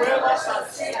 that whoever shall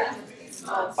say unto this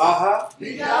mountain, Uh-huh.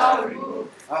 be thou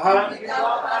removed, and be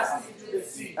thou cast into the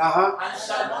sea, Uh-huh. and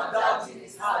shall not doubt in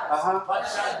his heart, Uh-huh. but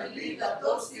shall believe that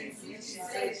those things which he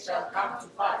says shall come to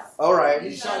pass. All He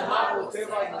right. shall have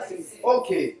whatever he says.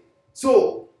 Okay.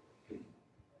 So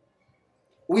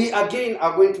we again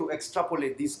are going to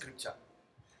extrapolate this scripture.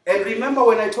 And remember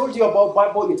when I told you about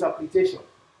Bible interpretation,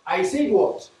 I said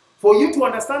what? For you to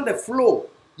understand the flow,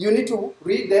 you need to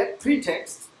read the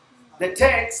pretext, the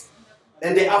text,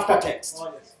 and the aftertext.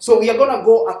 Oh, yes. So we are going to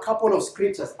go a couple of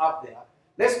scriptures up there.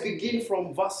 Let's begin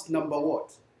from verse number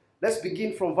what? Let's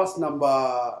begin from verse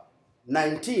number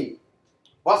 19.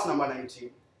 Verse number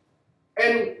 19.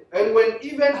 And when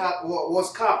even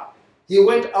was come, he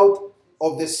went out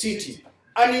of the city.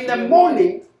 And in the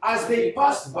morning, as they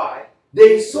passed by,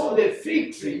 they saw the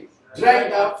fig tree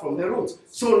dried up from the roots.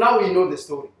 So now we know the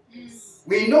story.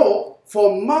 We know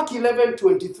for Mark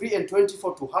 11:23 and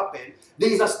 24 to happen, there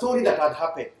is a story that had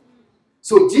happened.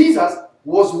 So Jesus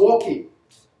was walking.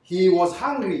 He was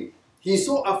hungry. He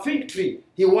saw a fig tree.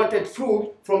 He wanted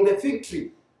fruit from the fig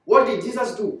tree. What did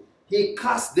Jesus do? He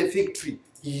cursed the fig tree.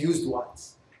 He used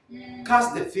words.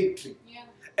 Cursed the fig tree.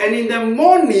 And in the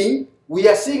morning, we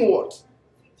are seeing what?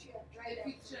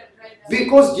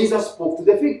 Because Jesus spoke to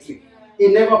the fig tree.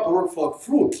 It never brought forth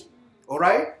fruit. All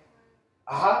right?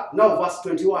 Now verse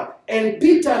 21. And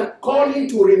Peter calling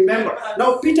to remember.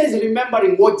 Now Peter is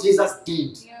remembering what Jesus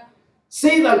did.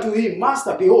 Said unto him,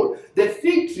 Master, behold, the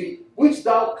fig tree which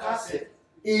thou castest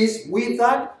is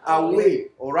withered away.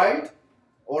 All right?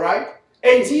 All right?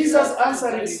 And Jesus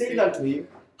answering said unto him,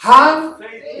 have,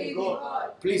 Faith in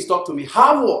God. please talk to me,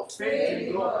 have what? Faith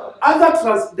in God.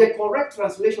 The correct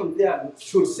translation there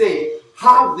should say,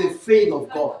 have the faith of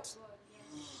God.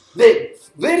 The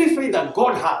very faith that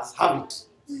God has, have it.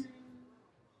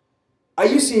 Are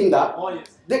you seeing that? Oh,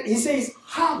 yes. He says,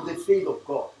 have the faith of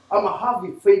God. I'm a have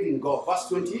the faith in God. Verse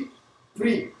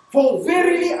 23. For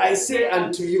verily I say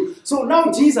unto you. So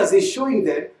now Jesus is showing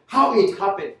them how it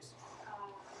happened.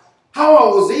 How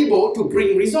I was able to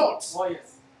bring results. Oh,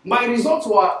 yes. My results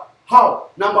were how?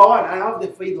 Number one, I have the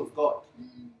faith of God.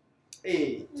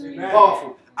 Hey, Amen.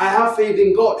 powerful. I have faith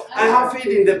in God. I have faith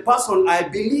in the person I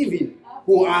believe in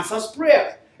who answers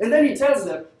prayer. And then he tells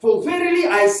them, for verily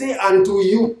I say unto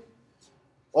you,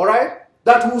 all right,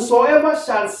 that whosoever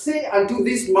shall say unto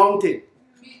this mountain,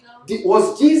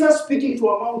 was Jesus speaking to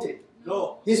a mountain?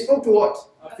 No. He spoke to what?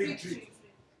 A fig tree.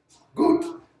 Good.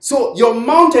 So your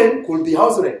mountain could be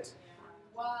house rent.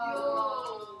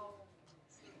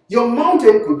 Your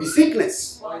mountain could be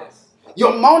sickness. Oh, yes.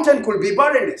 Your mountain could be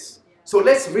barrenness. So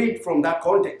let's read from that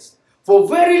context. For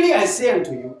verily I say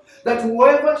unto you, that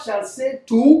whoever shall say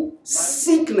to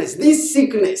sickness, this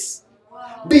sickness,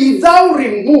 be thou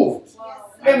removed,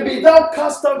 and be thou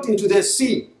cast out into the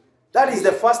sea. That is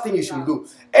the first thing you should do.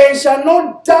 And shall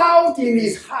not doubt in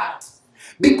his heart.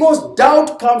 Because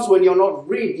doubt comes when you're not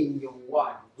reading your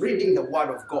word, reading the word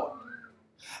of God.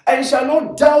 And shall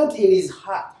not doubt in his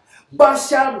heart, but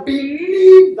shall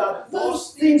believe that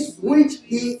those things which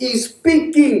he is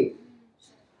speaking.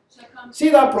 See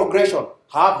that progression.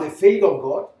 Have the faith of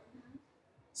God.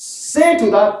 Say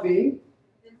to that thing.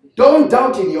 Don't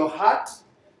doubt in your heart.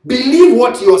 Believe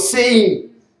what you're saying.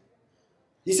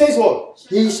 He says what?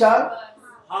 He shall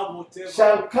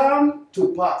come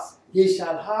to pass. He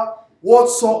shall have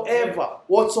whatsoever.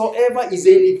 Whatsoever is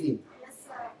anything.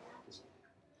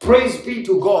 Praise be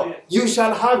to God. You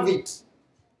shall have it.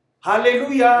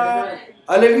 Hallelujah. Amen.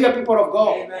 Hallelujah, people of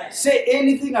God. Amen. Say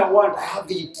anything I want, I have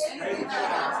it.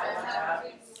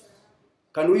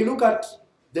 Can we look at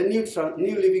The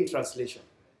New Living Translation.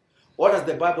 What does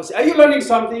the Bible say? Are you learning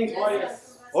something? Oh,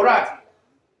 yes. All right.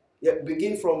 Yeah,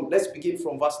 let's begin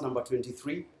from verse number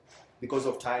 23 because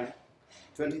of time.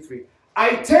 23.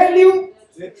 I tell you.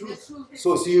 The truth.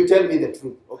 So you tell me the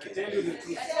truth. I Okay. tell you the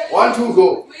truth. 1, 2,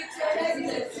 go. We tell you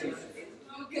the truth.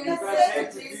 You can say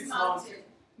to this mountain,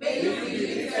 may you be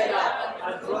lifted up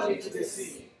And thrown into the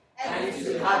sea, and it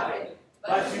will happen.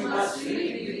 But you must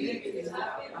really believe it will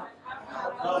happen.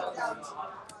 Not doubt.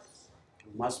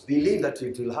 You must believe that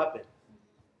it will happen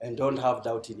and don't have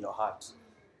doubt in your heart.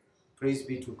 Praise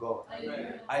be to God.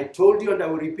 I told you and I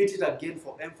will repeat it again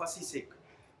for emphasis sake.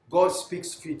 God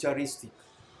speaks futuristic.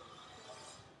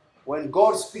 When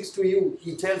God speaks to you,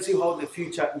 he tells you how the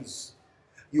future is.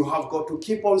 You have got to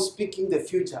keep on speaking the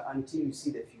future until you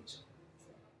see the future.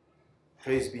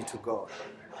 Praise be to God.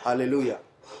 Hallelujah.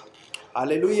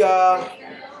 Hallelujah.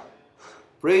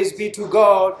 Praise be to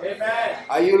God. Amen.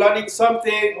 Are you learning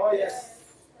something? Oh,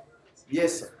 yes.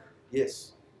 Yes, sir.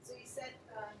 Yes. So he said,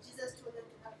 Jesus told them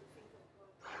to have the faith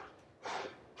of God.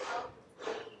 How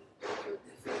did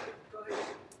they have the faith of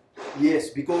God?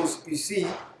 Yes, because you see,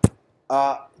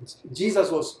 Jesus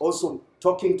was also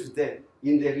talking to them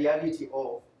in the reality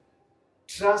of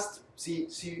trust. See,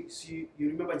 you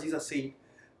remember Jesus saying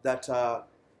that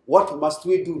what must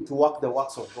we do to work the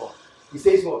works of God? He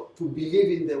says what? To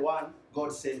believe in the one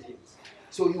God sent him.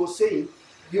 So he was saying,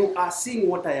 you are seeing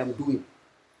what I am doing.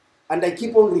 And I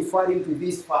keep on referring to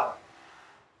this Father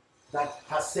that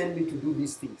has sent me to do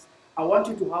these things. I want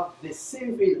you to have the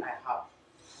same faith I have.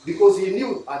 Because he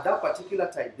knew at that particular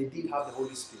time they didn't have the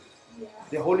Holy Spirit. Yeah.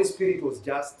 The Holy Spirit was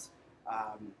just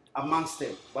amongst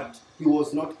them, but he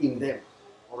was not in them.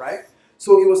 All right?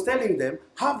 So he was telling them,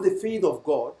 have the faith of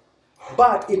God,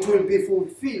 but it will be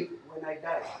fulfilled when I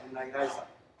die, when I rise up.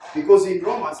 Because in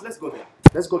Romans, let's go there.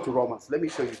 Let's go to Romans. Let me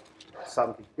show you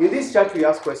something. In this church, we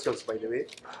ask questions, by the way,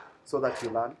 so that you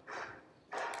learn.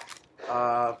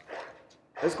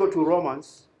 Let's go to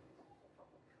Romans.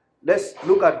 Let's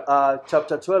look at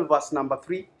chapter 12, verse number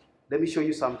 3. Let me show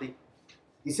you something.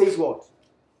 He says what?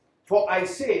 For I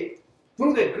say,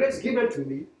 through the grace given to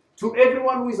me, to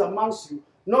everyone who is amongst you,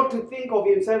 not to think of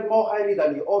himself more highly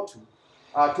than he ought to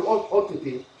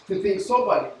think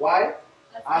soberly. Why?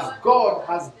 As God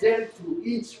has dealt to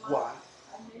each one.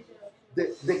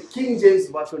 The King James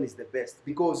Version is the best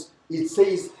because it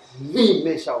says the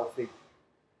measure of faith.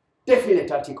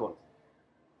 Definite article.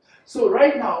 So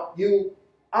right now,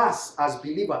 us as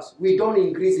believers, we don't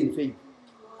increase in faith.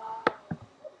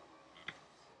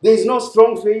 There is no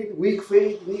strong faith, weak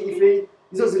faith, needy faith.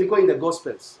 This is recorded in the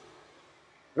Gospels.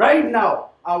 Right now,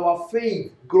 our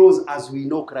faith grows as we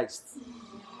know Christ.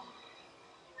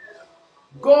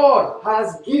 God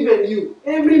has given you,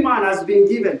 every man has been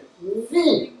given.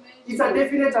 It's a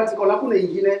definite article.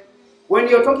 When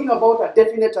you're talking about a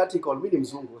definite article, when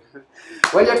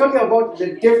you're talking about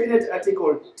the definite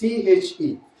article,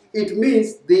 THE, it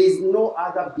means there is no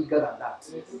other bigger than that.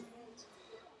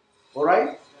 All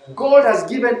right? God has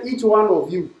given each one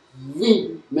of you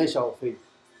the measure of faith.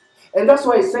 And that's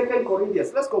why 2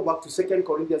 Corinthians, let's go back to 2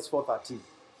 Corinthians 4:13.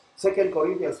 2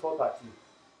 Corinthians 4:13.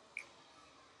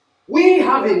 We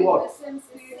having what?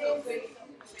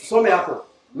 Some apple.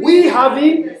 We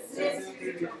having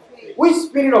which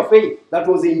spirit of faith? That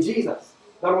was in Jesus,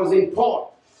 that was in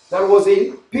Paul, that was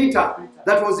in Peter,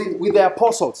 that was with the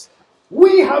apostles.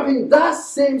 We having that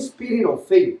same spirit of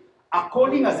faith,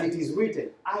 according as it is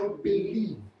written, I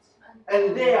believe,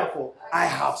 and therefore I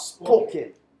have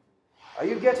spoken. Are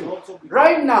you getting it?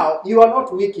 Right now, you are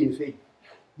not weak in faith.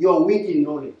 You are weak in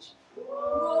knowledge.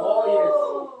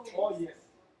 Oh, yes. Oh,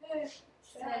 yes.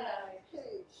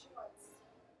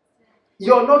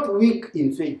 You are not weak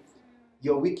in faith.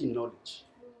 You are weak in knowledge.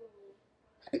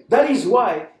 That is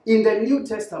why in the New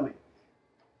Testament,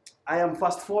 I am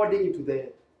fast forwarding into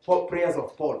the prayers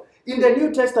of Paul. In the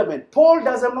New Testament, Paul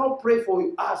does not pray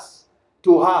for us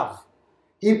to have.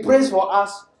 He prays for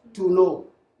us to know.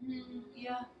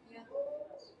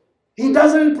 He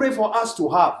doesn't pray for us to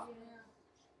have.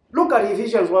 Look at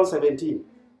Ephesians 1:17.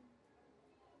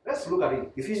 Let's look at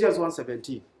it. Ephesians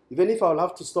 1:17. Even if I'll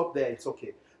have to stop there, it's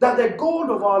okay. That the God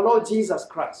of our Lord Jesus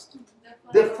Christ,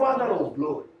 the Father of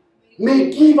glory,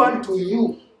 may give unto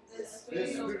you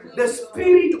the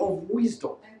spirit of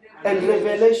wisdom and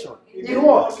revelation. In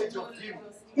what?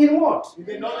 In what? In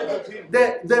the knowledge of Him.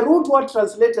 The root word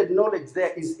translated knowledge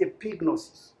there is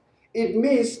epignosis. It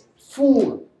means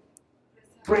full,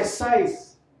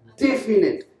 precise,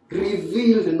 definite,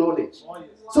 revealed knowledge. Oh, yes.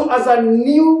 So as a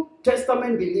New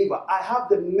Testament believer, I have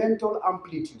the mental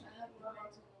amplitude,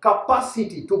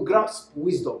 capacity to grasp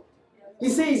wisdom. He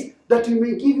says that you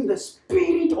may give you the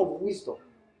spirit of wisdom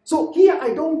So here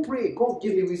I don't pray, God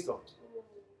give me wisdom.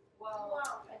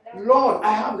 Lord,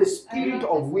 I have the spirit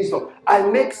of wisdom. I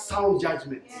make sound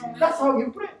judgments. That's how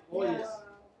you pray. Oh, yes.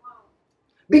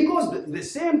 Because the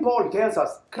same Paul tells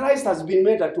us, Christ has been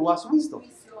made unto us wisdom.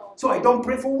 So I don't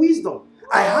pray for wisdom.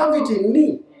 I have it in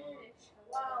me.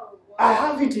 I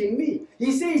have it in me.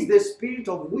 He says the spirit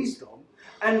of wisdom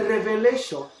and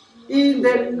revelation in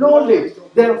the knowledge,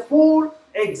 the full,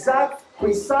 exact,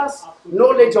 precise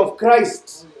knowledge of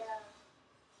Christ.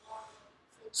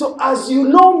 So as you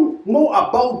know more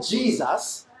about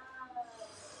Jesus,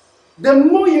 the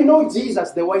more you know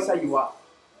Jesus, the wiser you are.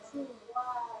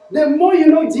 The more you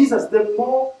know Jesus, the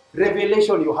more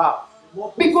revelation you have.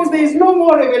 Because there is no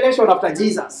more revelation after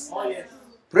Jesus. Oh, yes.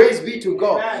 Praise be to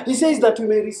God. Amen. He says that we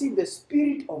may receive the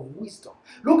spirit of wisdom.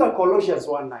 Look at Colossians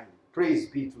 1:9. Praise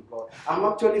be to God. I'm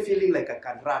actually feeling like I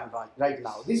can run right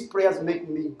now. These prayers make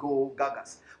me go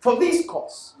gagas. For this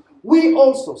cause, we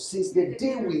also, since the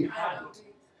day we heard it,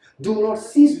 do not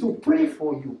cease to pray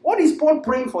for you. What is Paul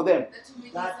praying for them?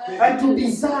 And to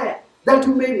desire that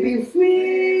you may be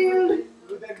filled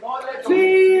With the knowledge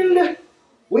Filled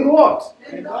with what?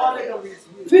 the knowledge of His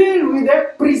will. Filled with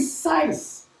a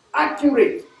precise,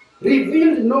 accurate,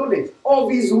 revealed knowledge of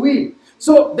His will.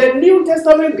 So the New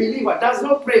Testament believer does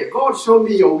not pray, God, show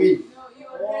me your will.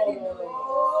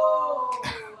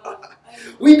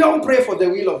 We don't pray for the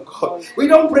will of God. We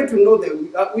don't pray to know the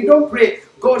will. We don't pray,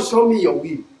 God, show me your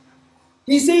will.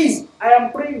 He says, I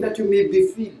am praying that you may be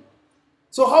filled.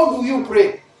 So how do you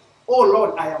pray? Oh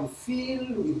Lord, I am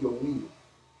filled with your will.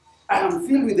 I am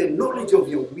filled with the knowledge of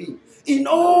your will in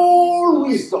all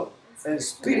wisdom and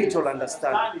spiritual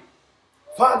understanding.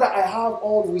 Father, I have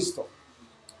all wisdom.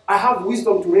 I have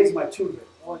wisdom to raise my children.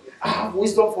 I have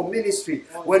wisdom for ministry.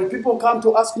 When people come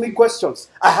to ask me questions,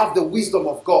 I have the wisdom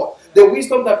of God. The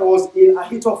wisdom that was in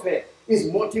Ahithophel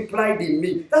is multiplied in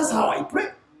me. That's how I pray.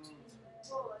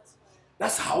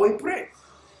 That's how I pray.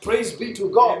 Praise be to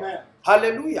God. Amen.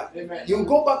 Hallelujah. Amen. You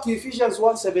go back to Ephesians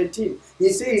 1:17. He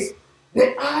says,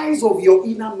 the eyes of your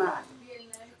inner man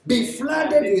be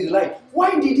flooded with light.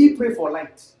 Why did he pray for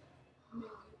light?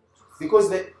 Because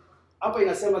the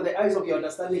eyes of your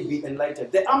understanding be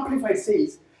enlightened. The Amplified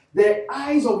says, the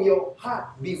eyes of your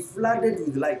heart be flooded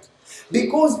with light.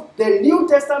 Because the New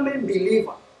Testament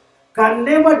believer can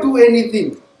never do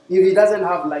anything if he doesn't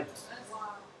have light.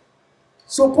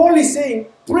 So Paul is saying,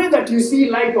 pray that you see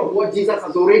light of what Jesus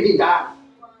has already done.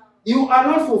 You are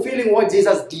not fulfilling what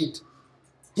Jesus did.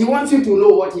 He wants you to know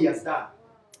what he has done.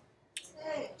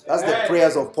 That's the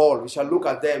prayers of Paul. We shall look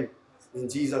at them in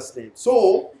Jesus' name.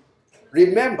 So,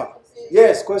 remember.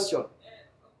 Yes, question.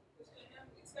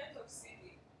 It's kind of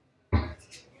silly.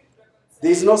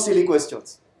 There is no silly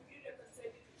questions.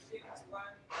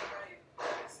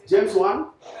 James 1?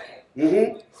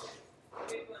 Mm-hmm.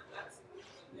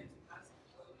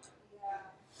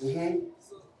 Mm-hmm.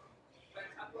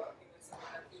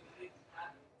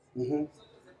 Mm-hmm.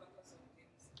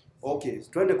 Okay,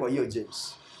 twende kwa hiyo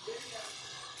James.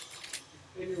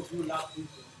 Any of you laugh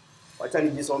wisdom. Wacha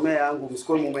nijisomee yangu,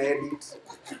 msikuwe mumeedit.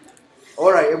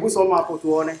 Alright, hebu soma hapo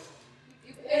tuone.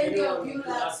 If any of you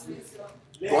lacks wisdom,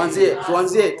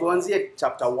 Tuanzie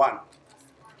chapter 1.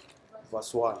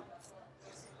 Verse 1.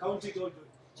 Count it all.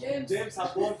 James, James,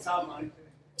 a born servant,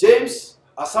 James,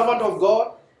 a servant of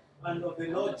God, and of the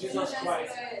Lord Jesus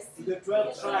Christ, to the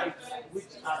 12 tribes which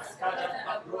are scattered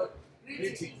abroad,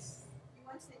 greetings.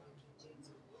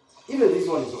 even this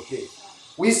one is okay.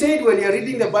 We said when you're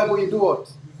reading the Bible, you do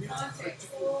what?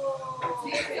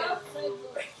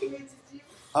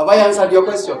 Have I answered your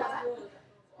question?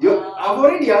 I've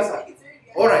already answered.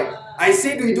 Alright, I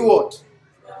said we do what?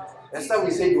 Next time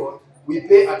we said what? We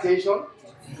pay attention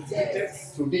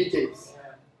to details.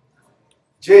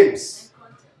 James,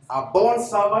 a born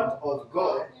servant of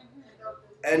God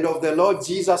and of the Lord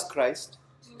Jesus Christ,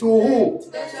 to who?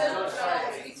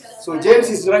 So James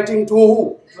is writing to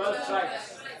who? 12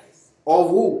 tribes. Of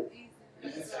who?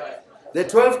 The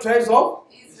 12 tribes of?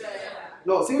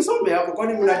 No, si usome hapo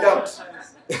kwani mna doubt.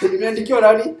 Imeandikiwa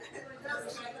nani?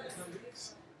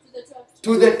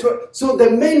 To the 12. So the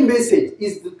main message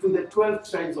is to the 12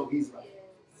 tribes of Israel.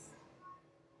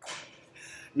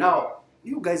 Now,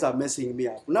 you guys are messing me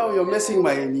up. Now you're messing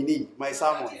my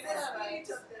sermon.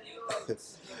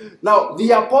 Now,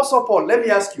 the Apostle Paul, let me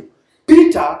ask you.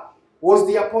 Peter was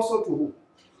the apostle to who?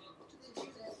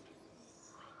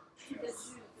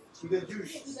 To the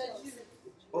Jews.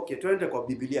 Okay, twende kwa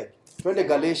Biblia. Twende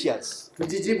Galatians.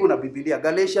 Tujijibu na Biblia.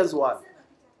 Galatians 1.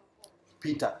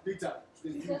 Peter. Peter. To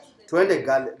the Jews. Twende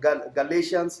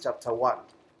Galatians chapter 1.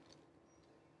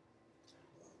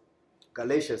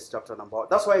 Galatians chapter number 1.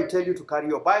 That's why I tell you to carry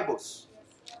your Bibles.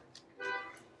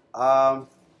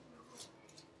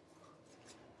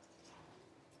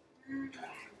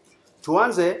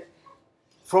 Tuanze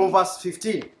from verse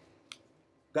 15.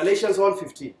 Galatians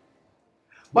 1:15.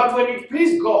 But when it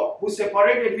pleased God, who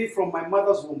separated me from my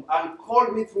mother's womb and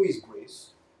called me through his grace,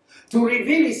 to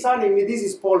reveal his son in me, this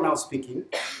is Paul now speaking,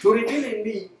 to reveal in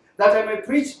me that I may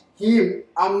preach him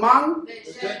among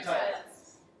The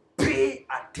Gentiles. Pay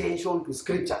attention to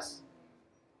scriptures.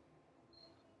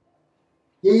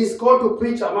 He is called to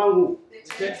preach among who? The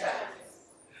Gentiles.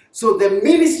 So the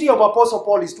ministry of Apostle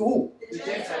Paul is to who? The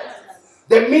Gentiles.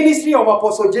 The ministry of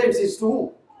Apostle James is to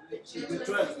who? The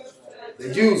 12.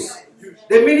 The Jews.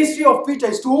 The ministry of Peter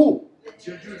is to who? The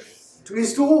Jews.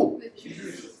 Is to who?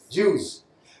 Jews. Jews.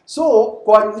 So,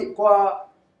 kwa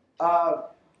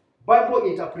Bible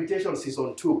Interpretation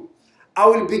Season 2, I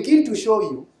will begin to show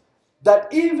you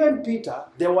that even Peter,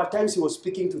 there were times he was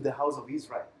speaking to the house of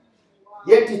Israel.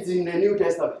 Yet it's in the New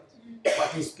Testament, but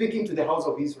he's speaking to the house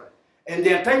of Israel. And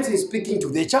there are times he's speaking to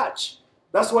the church.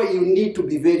 That's why you need to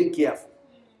be very careful.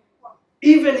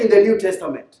 Even in the New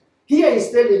Testament, here he's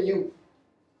telling you,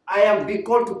 I am being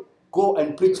called to go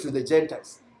and preach to the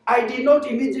Gentiles. I did not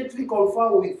immediately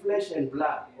confer with flesh and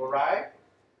blood, all right?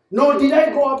 Nor did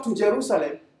I go up to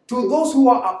Jerusalem to those who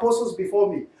were apostles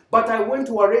before me, but I went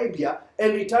to Arabia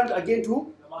and returned again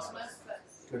to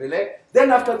the lake.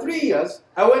 Then after 3 years,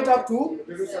 I went up to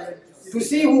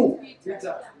see who?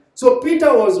 Peter. So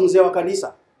Peter was mzee wa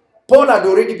kanisa. Paul had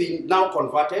already been now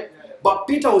converted, but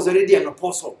Peter was already an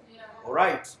apostle. All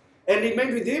right. And he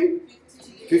met with him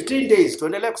 15 days.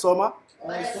 Tuendelee kusoma.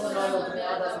 I saw none of the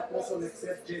other apostles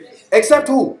except James. Except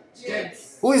who?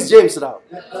 James. Who is James now?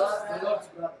 The Lord's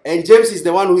brother. And James is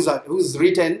the one who's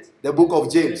written the book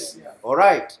of James. All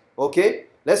right. Okay.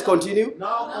 Let's continue.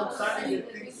 Now concerning the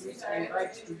things which I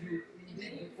write to you,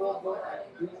 indeed before God I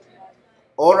do.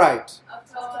 All right.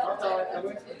 After I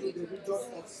went into the regions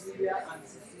of Syria and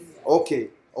Sicily. Okay.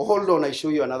 Oh, hold on. I show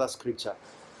you another scripture.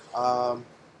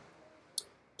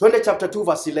 20 chapter 2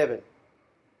 verse 11.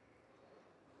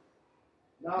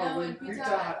 Now when Peter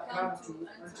had come to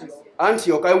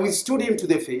Antioch, I withstood him to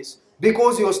the face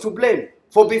because he was to blame.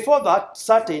 For before that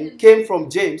Satan came from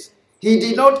James, he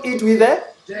did not eat with the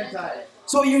Gentiles.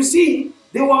 So you see,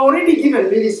 they were already given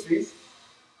ministries,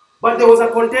 but there was a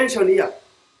contention here.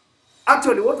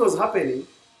 Actually, what was happening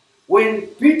when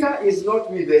Peter is not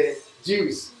with the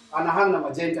Jews, anahang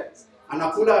na Gentiles,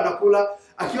 anakula,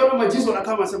 akiona majizo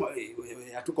anakaa anasema,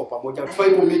 wewe hatuko pamoja,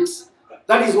 tufai kumix.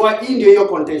 That is why in hiyo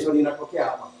contention inatokea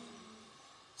hapa.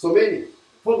 So many.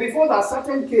 For before that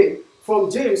Satan came from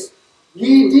James,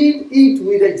 he did eat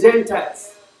with the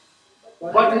Gentiles.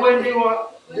 But when they were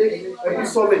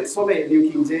some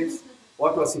New King James,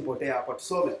 what was hipotea hapa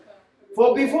tusome.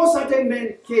 For before certain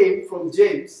men came from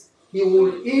James, he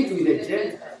would eat with the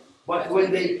Gentiles. But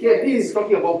when they came, this is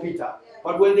talking about Peter.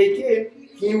 But when they came,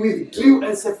 he withdrew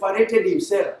and separated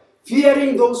himself,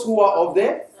 fearing those who are of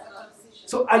the.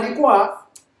 So alikuwa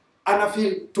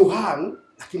anafeel to hang,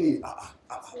 lakini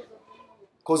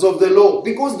because of the law,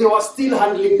 because they were still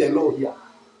handling the law here.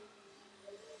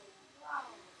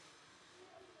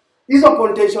 These are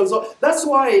contentions. So that's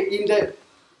why in the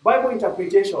Bible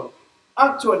interpretation,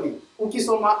 actually,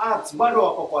 ukisoma Acts, bado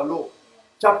wako kwa law.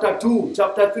 Chapter 2,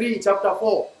 chapter 3, chapter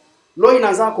 4. Law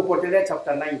inaanza kupotelea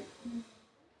chapter 9.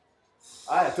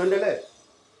 Aya, tuendelee.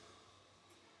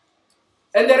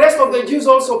 And the rest of the Jews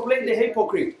also played the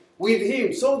hypocrite with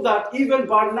him, so that even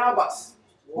Barnabas,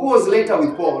 who was later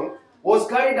with Paul, was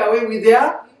carried away with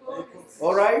their.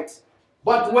 All right?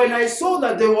 But when I saw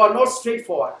that they were not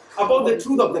straightforward about the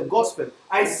truth of the gospel,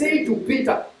 I say to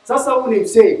Peter, sasa huu ni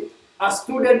msee, a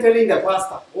student telling the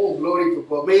pastor, oh glory to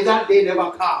God, may that day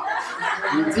never come.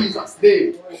 In Jesus'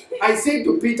 name. I say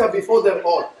to Peter before them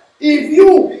all, if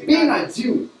you, being a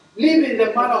Jew, live in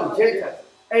the manner of Gentiles,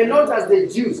 and not as the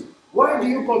Jews, why do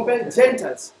you compel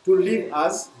Gentiles to live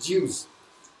as Jews?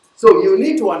 So you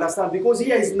need to understand, because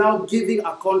here is now giving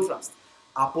a contrast.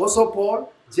 Apostle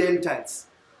Paul, Gentiles.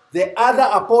 The other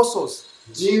apostles,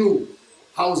 Jew,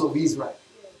 house of Israel.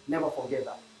 Never forget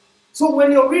that. So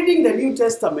when you're reading the New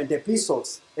Testament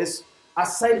epistles,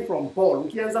 aside from Paul,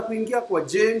 ukianza kuingia kwa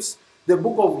James, the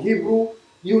book of Hebrew,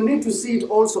 you need to see it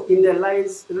also in the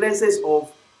lenses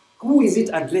of who is it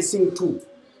addressing to.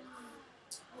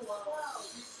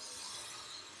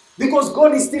 Because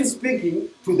God is still speaking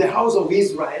to the house of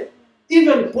Israel.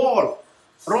 Even Paul,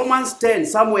 Romans 10,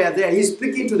 somewhere there, he's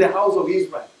speaking to the house of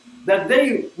Israel. That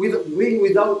they,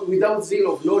 without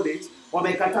zeal of knowledge,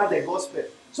 wamekataa the gospel.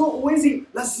 So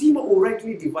lazima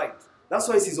rightly divide. That's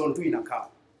why season 2 inakaa.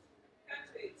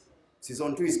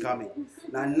 Season 2 is coming.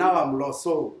 Now I'm lost.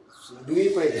 So, do we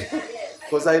pray?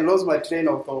 Because I lost my train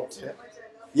of thought. Yeah?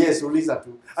 Yes, Uliza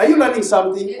too. Are you learning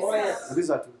something? Yes. Oh, yes.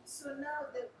 Uliza too. So now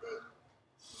the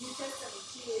New Testament,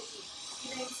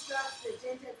 it instructs the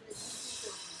Gentiles and the Jews.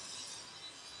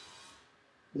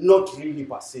 Not really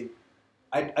per se.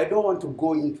 I don't want to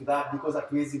go into that because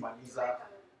hatuwezi maliza.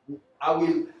 I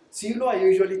will. See, I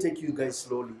usually take you guys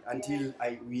slowly until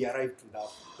we arrive to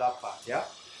that part. Yeah.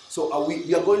 So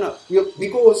we are going to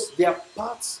because there are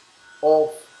parts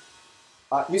of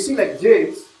you see, like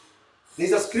James.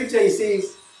 There's a scripture. He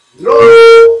says,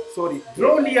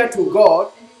 "Draw near to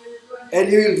God, and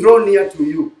He will draw near to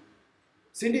you."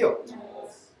 Sindio?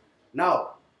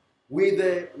 Now, with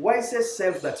the wisest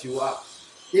self that you are,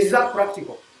 is that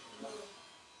practical?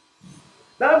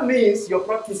 That means you're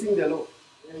practicing the law.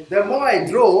 The more I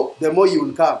draw, the more you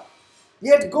will come.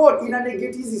 Yet God, in a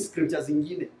negative scriptures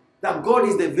in that God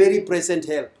is the very present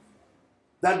help.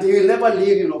 That He will never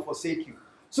leave you nor forsake you.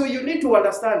 So you need to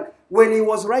understand, when He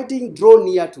was writing, draw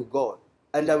near to God,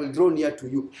 and I will draw near to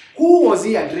you. Who was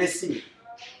He addressing?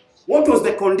 What was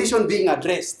the condition being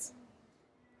addressed?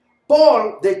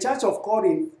 Paul, the church of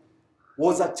Corinth,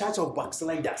 was a church of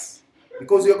backsliders.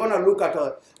 Because we're going to look at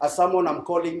a sermon I'm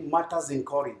calling Matters in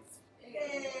Corinth.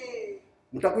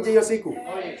 Mtakuja hiyo siku?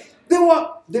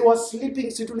 They were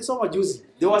sleeping. Si tulisoma juzi.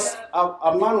 There was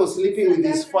a man was sleeping with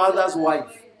his father's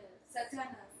wife.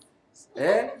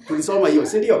 Tulisoma hiyo,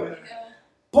 si ndio?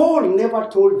 Paul never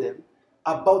told them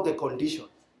about the condition.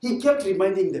 He kept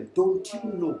reminding them, don't you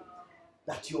know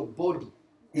that your body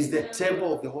is the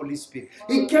temple of the Holy Spirit?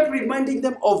 He kept reminding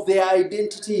them of their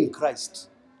identity in Christ.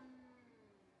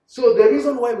 So the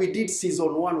reason why we did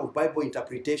season 1 of Bible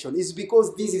interpretation is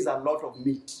because this is a lot of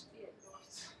meat.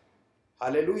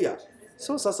 Hallelujah.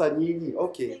 So sasa nyinyi,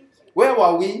 okay. Where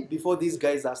were we before these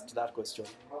guys asked that question?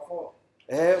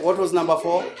 What was number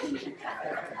 4?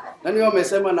 Nani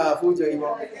wamesema na fujo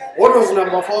hivyo? What was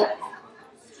number 4?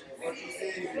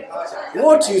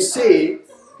 What you say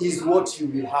is what you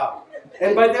will have.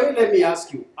 And by the way, let me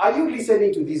ask you, are you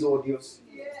listening to these audios?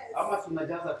 Ama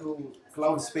tunajaza tu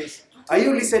cloud space. Are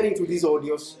you listening to these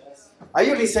audios? Are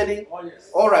you listening?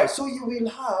 All right, so you will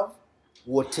have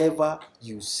whatever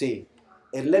you say.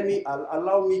 And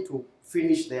allow me to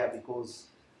finish there because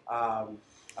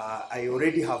I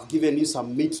already have given you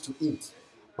some meat to eat.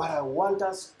 But I want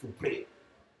us to pray.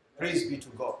 Praise be to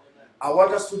God. I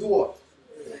want us to do what?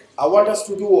 I want us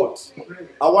to do what?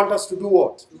 I want us to do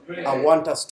what? I want us to